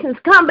tribulations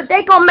come, but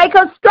they're going to make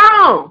us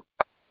strong.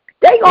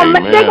 They're going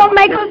to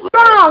make us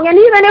strong. And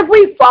even if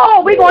we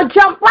fall, we're going to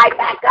jump right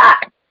back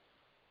up.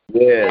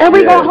 And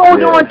we're going to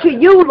hold on to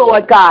you,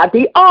 Lord God,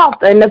 the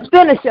author and the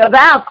finisher of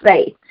our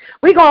faith.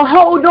 We're going to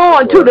hold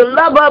on to the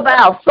lover of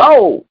our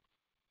soul.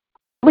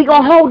 We're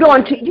going to hold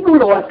on to you,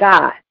 Lord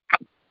God,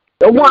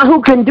 the one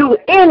who can do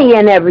any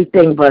and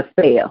everything but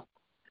fail.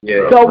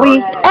 So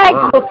we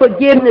ask for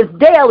forgiveness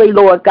daily,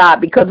 Lord God,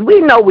 because we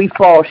know we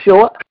fall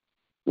short.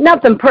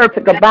 Nothing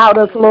perfect about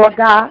us, Lord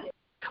God.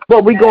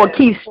 But we're going to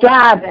keep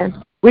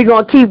striving. We're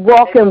going to keep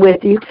walking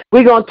with you.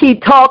 We're going to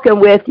keep talking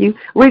with you.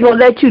 We're going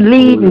to let you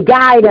lead and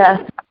guide us.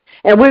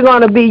 And we're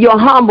going to be your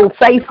humble,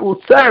 faithful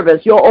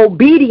service, your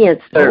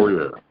obedient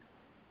service.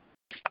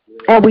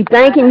 And we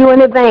thanking you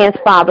in advance,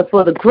 Father,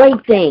 for the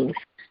great things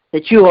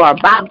that you are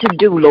about to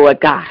do, Lord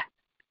God.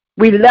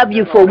 We love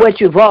you for what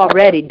you've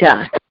already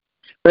done.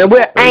 And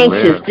we're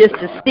anxious just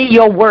to see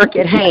your work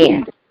at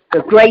hand, the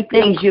great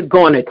things you're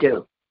going to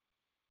do.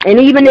 And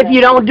even if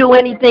you don't do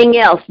anything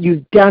else,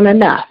 you've done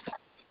enough.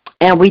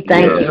 And we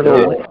thank you,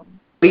 Lord.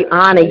 We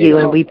honor you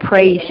and we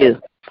praise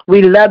you.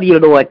 We love you,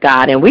 Lord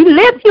God, and we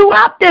lift you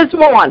up this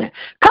morning.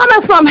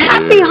 Coming from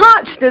happy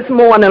hearts this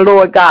morning,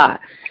 Lord God.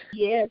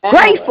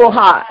 Grateful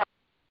heart.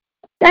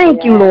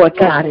 Thank you, Lord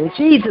God. In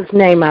Jesus'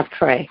 name I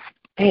pray.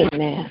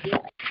 Amen.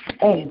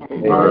 Amen.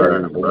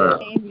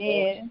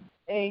 Amen.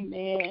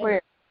 Amen.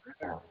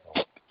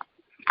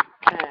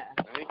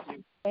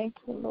 Thank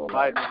you, Lord.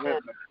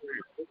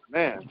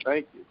 Man,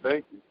 thank you.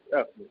 Thank you.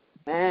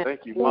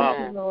 Thank you, Mom.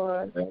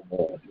 Thank you,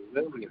 Lord.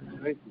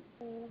 Thank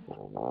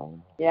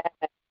you.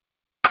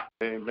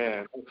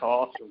 Amen. That's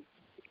awesome.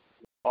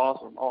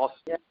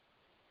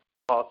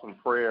 Awesome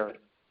prayer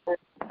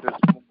this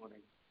morning.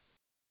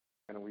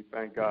 And we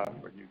thank God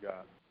for you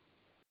guys.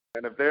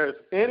 And if there's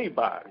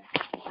anybody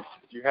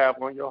you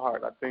have on your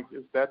heart, I think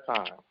it's that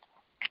time.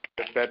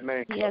 It's that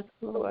name. Yes,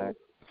 Lord.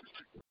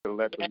 To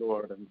let the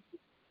Lord and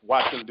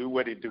watch him do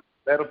what he do.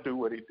 Let him do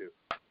what he do.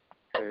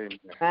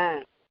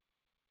 Amen.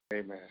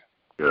 Amen.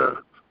 Yeah.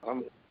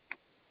 I'm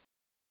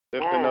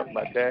lifting up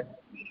my dad.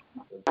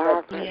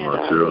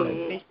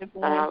 Bishop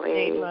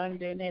Wednesday,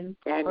 London, and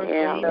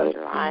Danielle,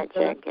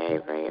 Elijah,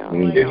 Gabriel,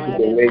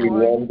 Lady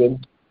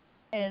London,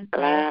 and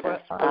Gladys,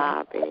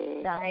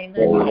 Bobby,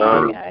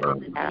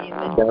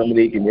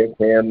 Dominique and their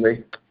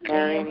family,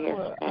 Mary and his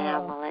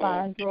family,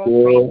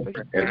 Bill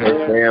and her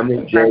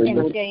family,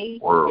 James,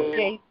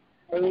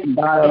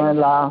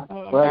 daughter-in-law,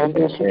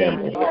 brother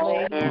family,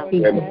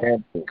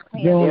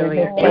 June and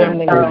his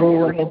family,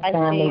 Drew and his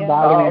family,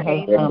 Bobby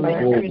and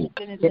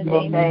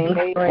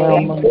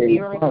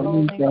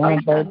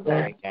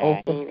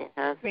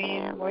her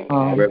family,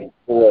 Reverend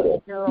Porter,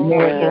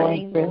 Mary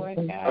and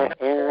Kristen,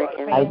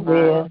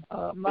 Isaiah,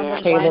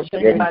 Caleb,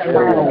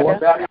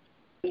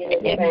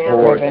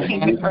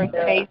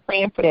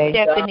 praying for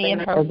Stephanie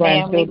and her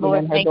family,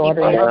 Lord. Thank you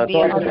for her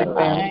being on the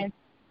line.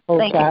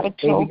 Thank you for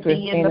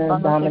Toby and the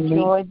bundles of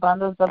joy,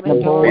 bundles of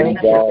joy,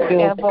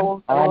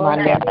 devils, all my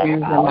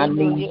nephews and my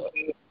niece,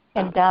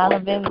 and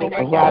Donovan, Lord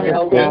Robert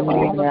God,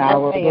 family and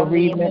our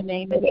bereavement, in the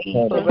name of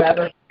Jesus.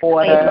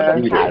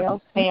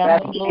 Kyle's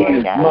family,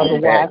 Lord God, Mother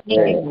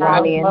Watson,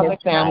 Ronnie and his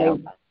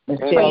family,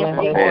 Michelle and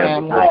her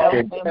family,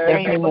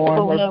 Stephanie Moore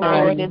and her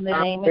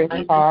family,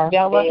 Chris Carr,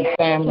 his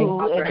family,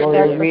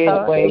 Gloria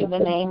Ridgeway, in the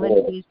name of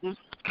Jesus.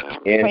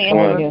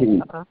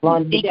 Antoine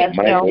London,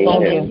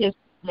 Sonia, his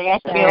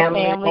Nashville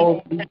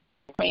family,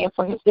 praying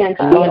for his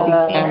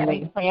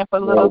family, praying for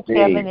little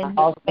Kevin and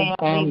his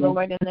family,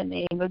 Lord, in the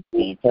name of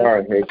Jesus.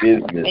 her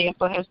business, Praying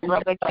for his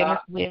brother Kenneth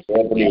Wish,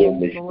 Stephanie and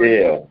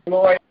Michelle,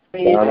 Lord.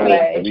 Donald,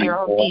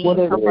 Geraldine,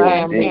 her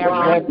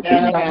grandparents,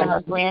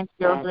 her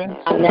grandchildren,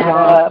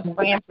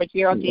 praying for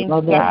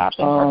Geraldine's job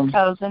and her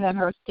cousin and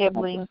her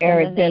siblings.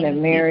 Erickson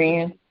and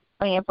Marion,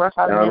 praying for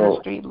her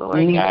ministry, Lord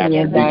God,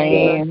 and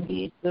Diane,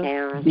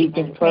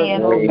 Deacon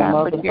praying, oh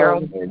God, for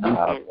Gerald,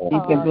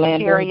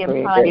 Carrie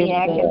and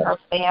Pontiac and her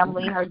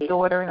family, her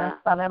daughter and her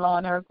son-in-law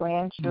and her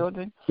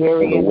grandchildren.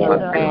 In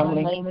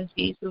the name of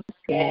Jesus.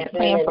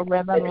 Praying for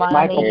Reverend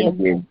Lonnie and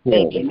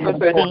baby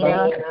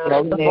Christina,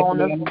 the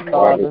bonus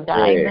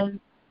Diamond.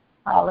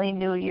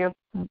 Hallelujah.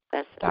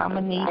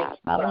 Dominique,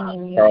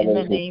 hallelujah, in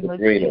the name of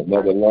Jesus.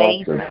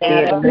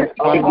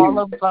 All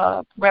of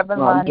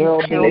Reverend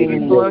Lonnie's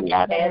children, Lord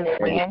God, and his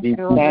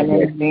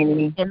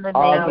grandchildren, in the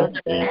name of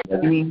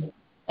Jesus.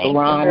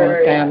 Ron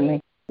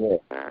family,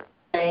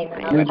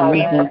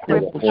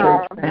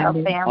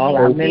 all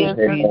our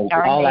ministers,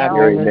 all our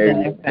members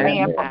and their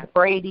praying family, for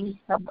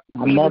Brady, her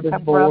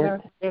mother's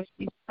board, brother,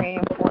 she's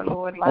praying for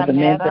Lord Mother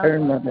Mentor,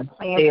 Mother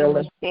praying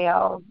for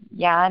Michelle,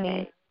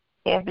 Yanni,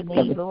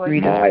 Ebony,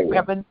 Lord God,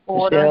 Reverend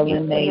Porter,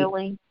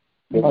 healing.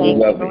 Thank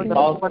you, Lord, the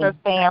Porter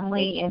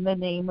family, in the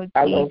name of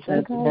Jesus.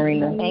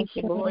 Thank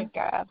you, Lord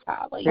God.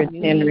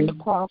 Hallelujah. The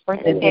Crawford,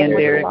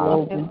 Derek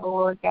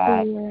Lord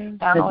God.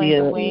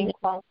 Donald Wayne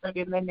Crawford,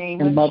 in the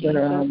name of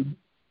Jesus.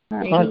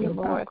 Thank you,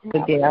 Lord.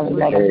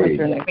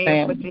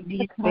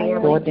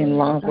 Jordan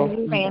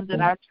Lonzo, praying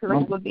that our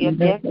church would be a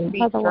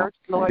debt-free church,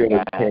 Lord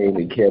God.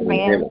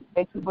 Praying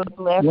that you would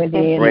bless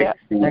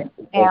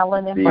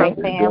Alan and her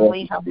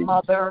family, her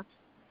mother,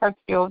 her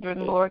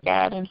children, Lord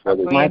God, and her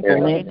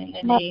grandchildren, in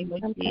the name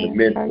of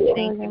Jesus.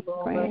 Thank you,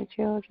 Lord.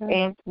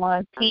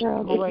 Antoine Pete,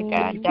 Lord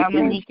God,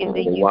 Dominique in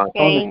the UK,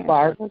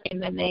 in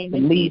the name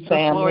of Jesus.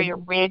 Gloria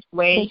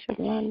Ridgeway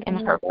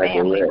and her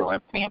family,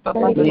 Lord. Praying for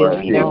Mother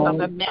Rita,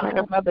 Mother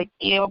Mentor, Mother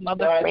Gill,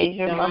 Mother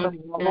Frazier, Mother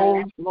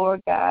Rose,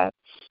 Lord God.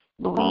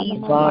 Louise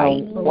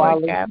White,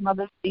 Lord God,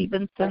 Mother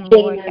Stevenson,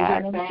 Lord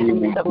God, and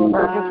the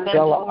Ferguson,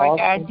 Lord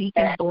God,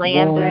 Deacon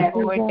Blandon,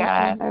 Lord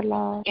God,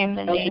 in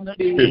the name of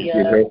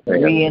Jesus.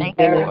 Thank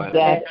you,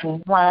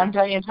 Lord.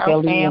 Wanda and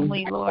her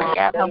family, Lord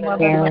God, her mother,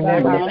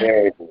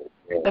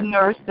 the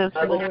nurses,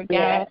 Lord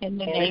God, in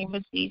the name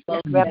of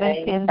Jesus.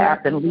 Reverend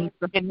Pender and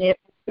Lisa Bennett,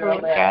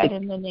 Lord God,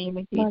 in the name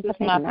of Jesus,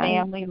 my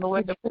family,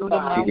 Lord, the fruit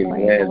of my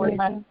womb, Lord,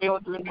 my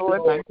children,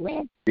 Lord, my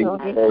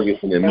grandchildren,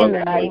 in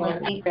the name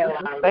of Jesus,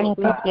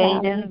 especially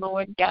Jaden,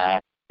 Lord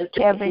God,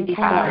 Kevin,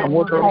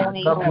 Kyle,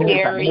 Tony,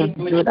 Gary,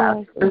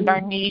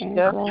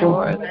 Darnisha,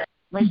 Lord,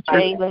 Miss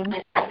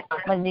Jalen,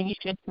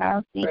 Manisha,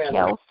 Chauncey,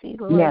 Kelsey,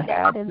 Lord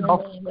God, in the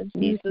name of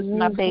Jesus,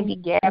 my baby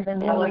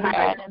Gavin, Lord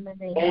God, in the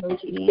name of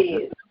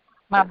Jesus,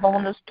 my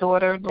bonus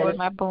daughter, Lord,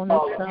 my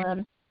bonus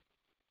son,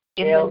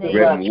 in the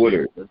name of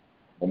Jesus.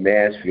 The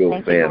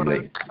Nashville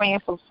family. Praying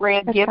for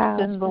Fred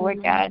Gibson,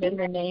 Lord God, in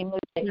the name of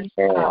Jesus.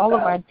 All of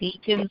our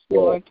deacons,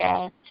 Lord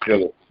God.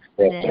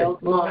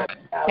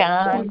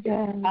 John,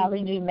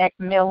 hallelujah,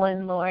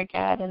 Macmillan, Lord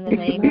God, in the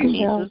name of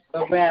Jesus.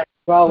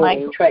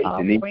 Mike,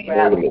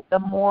 praying the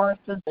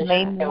Morrisons,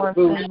 May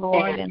Morrison,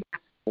 Lord, and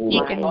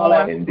Deacon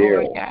Morrison,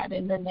 Lord God,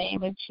 in the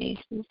name of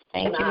Jesus.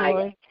 Thank you,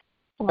 Lord.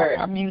 For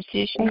our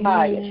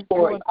musicians,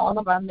 Lord, all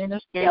of our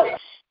ministers,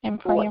 and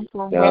praying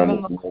for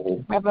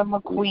Reverend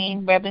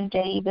McQueen, Reverend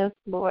Davis,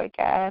 Lord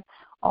God,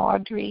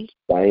 Audrey,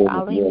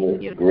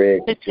 hallelujah,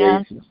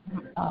 Johnson,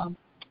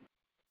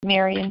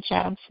 Marion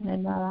Johnson,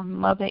 and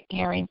Mother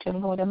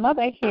Arrington, Lord, and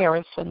Mother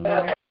Harrison,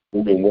 Lord.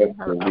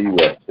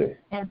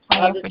 And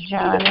praying for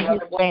John and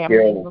his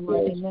family,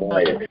 Lord, in the name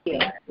of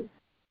Jesus.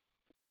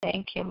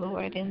 Thank you,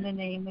 Lord, in the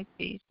name of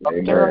Jesus.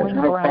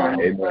 Sterling Brown.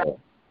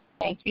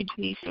 Thank you,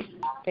 Jesus.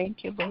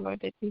 Thank you, Lord,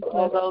 that you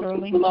bless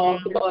early now.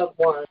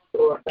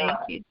 Thank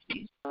you,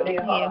 Jesus.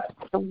 Yes,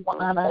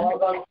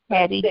 Tawana,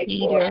 Patty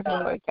Peter,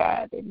 Lord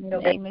God, in the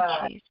name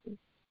of Jesus.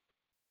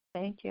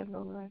 Thank you,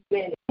 Lord.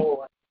 Thank you,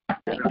 Lord.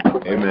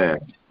 Amen.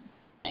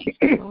 Thank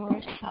you,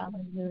 Lord.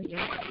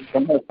 Hallelujah.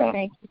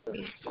 Thank you,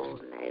 Jesus.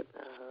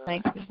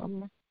 Thank you,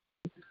 Lord.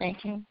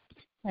 Thank you.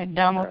 And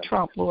Donald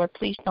Trump, Lord,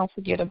 please don't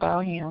forget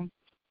about him.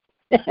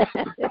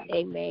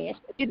 Amen.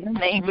 In the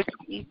name of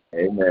Jesus.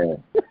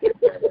 Amen.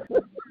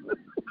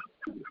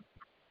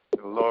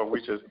 Lord, we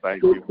just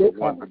thank you for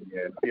once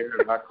again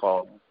hearing our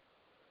call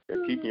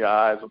and keeping your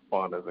eyes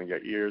upon us and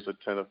your ears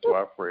attentive to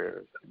our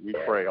prayers. We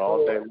pray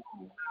all day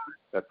long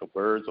that the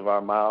words of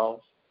our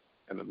mouths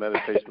and the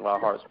meditation of our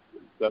hearts be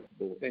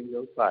acceptable in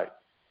your sight.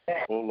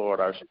 Oh Lord,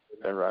 our strength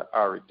and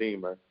our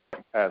Redeemer,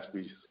 as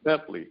we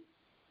simply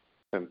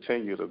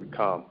continue to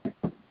become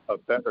a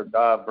better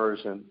God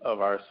version of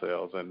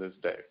ourselves in this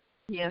day.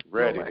 Yes,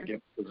 ready Lord. to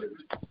get in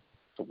position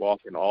to walk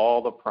in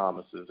all the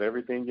promises,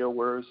 everything your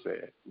word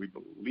said. We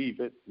believe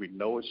it. We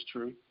know it's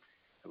true.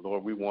 And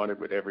Lord, we want it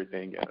with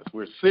everything in us.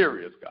 We're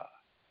serious, God,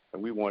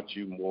 and we want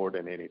you more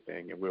than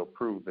anything, and we'll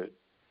prove it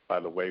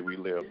by the way we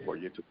live for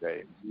you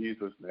today. In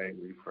Jesus' name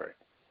we pray.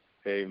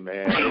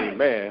 Amen.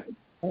 Amen.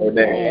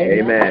 Amen.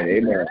 Amen.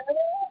 Amen.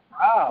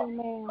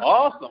 Wow.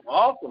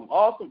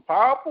 Awesome.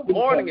 Powerful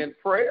morning in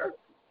prayer.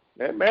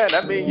 Amen.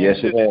 That means Yes,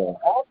 it is.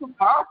 awesome,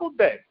 powerful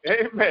day.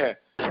 Amen.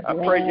 I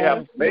pray you have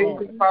an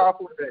amazing,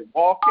 powerful day.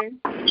 Walking,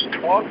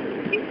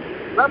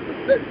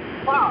 representing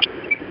God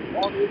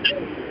on this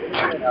day.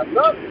 Amen. I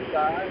love you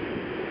guys.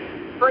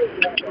 Pray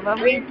you have an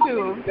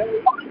amazing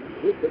day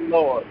with the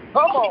Lord.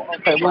 Come on.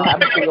 Okay, we'll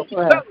have a single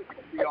prayer.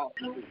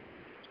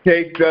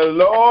 Take the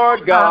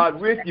Lord God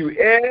with you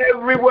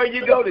everywhere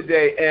you go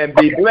today and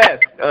be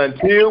blessed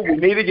until we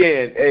meet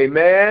again.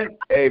 Amen.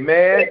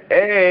 Amen.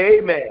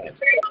 Amen.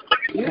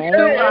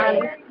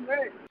 Amen.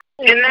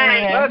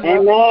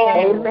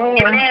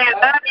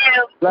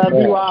 Love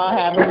you all.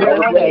 Have a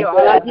good day.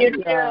 Love you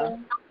too.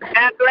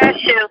 God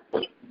bless you.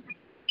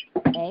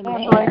 Amen.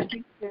 God bless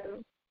you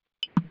too.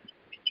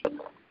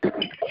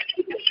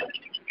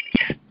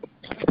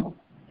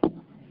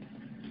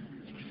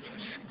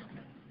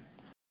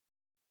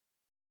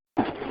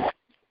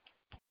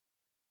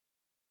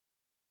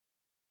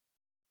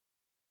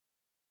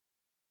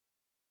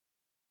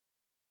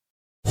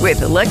 With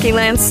the Lucky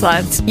Land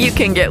Slots, you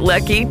can get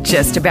lucky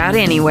just about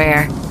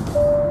anywhere.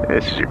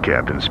 This is your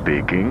captain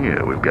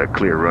speaking. We've got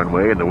clear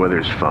runway and the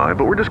weather's fine,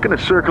 but we're just going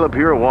to circle up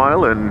here a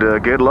while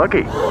and get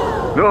lucky.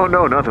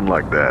 No, nothing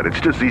like that. It's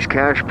just these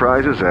cash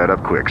prizes add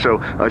up quick. So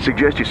I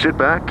suggest you sit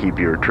back, keep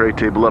your tray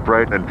table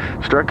upright, and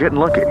start getting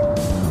lucky.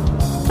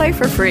 Play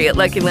for free at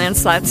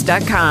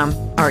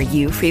LuckyLandSlots.com. Are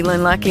you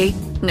feeling lucky?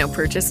 No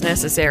purchase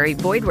necessary.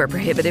 Void where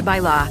prohibited by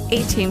law.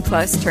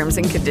 18+ terms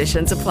and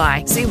conditions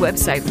apply. See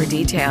website for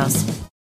details.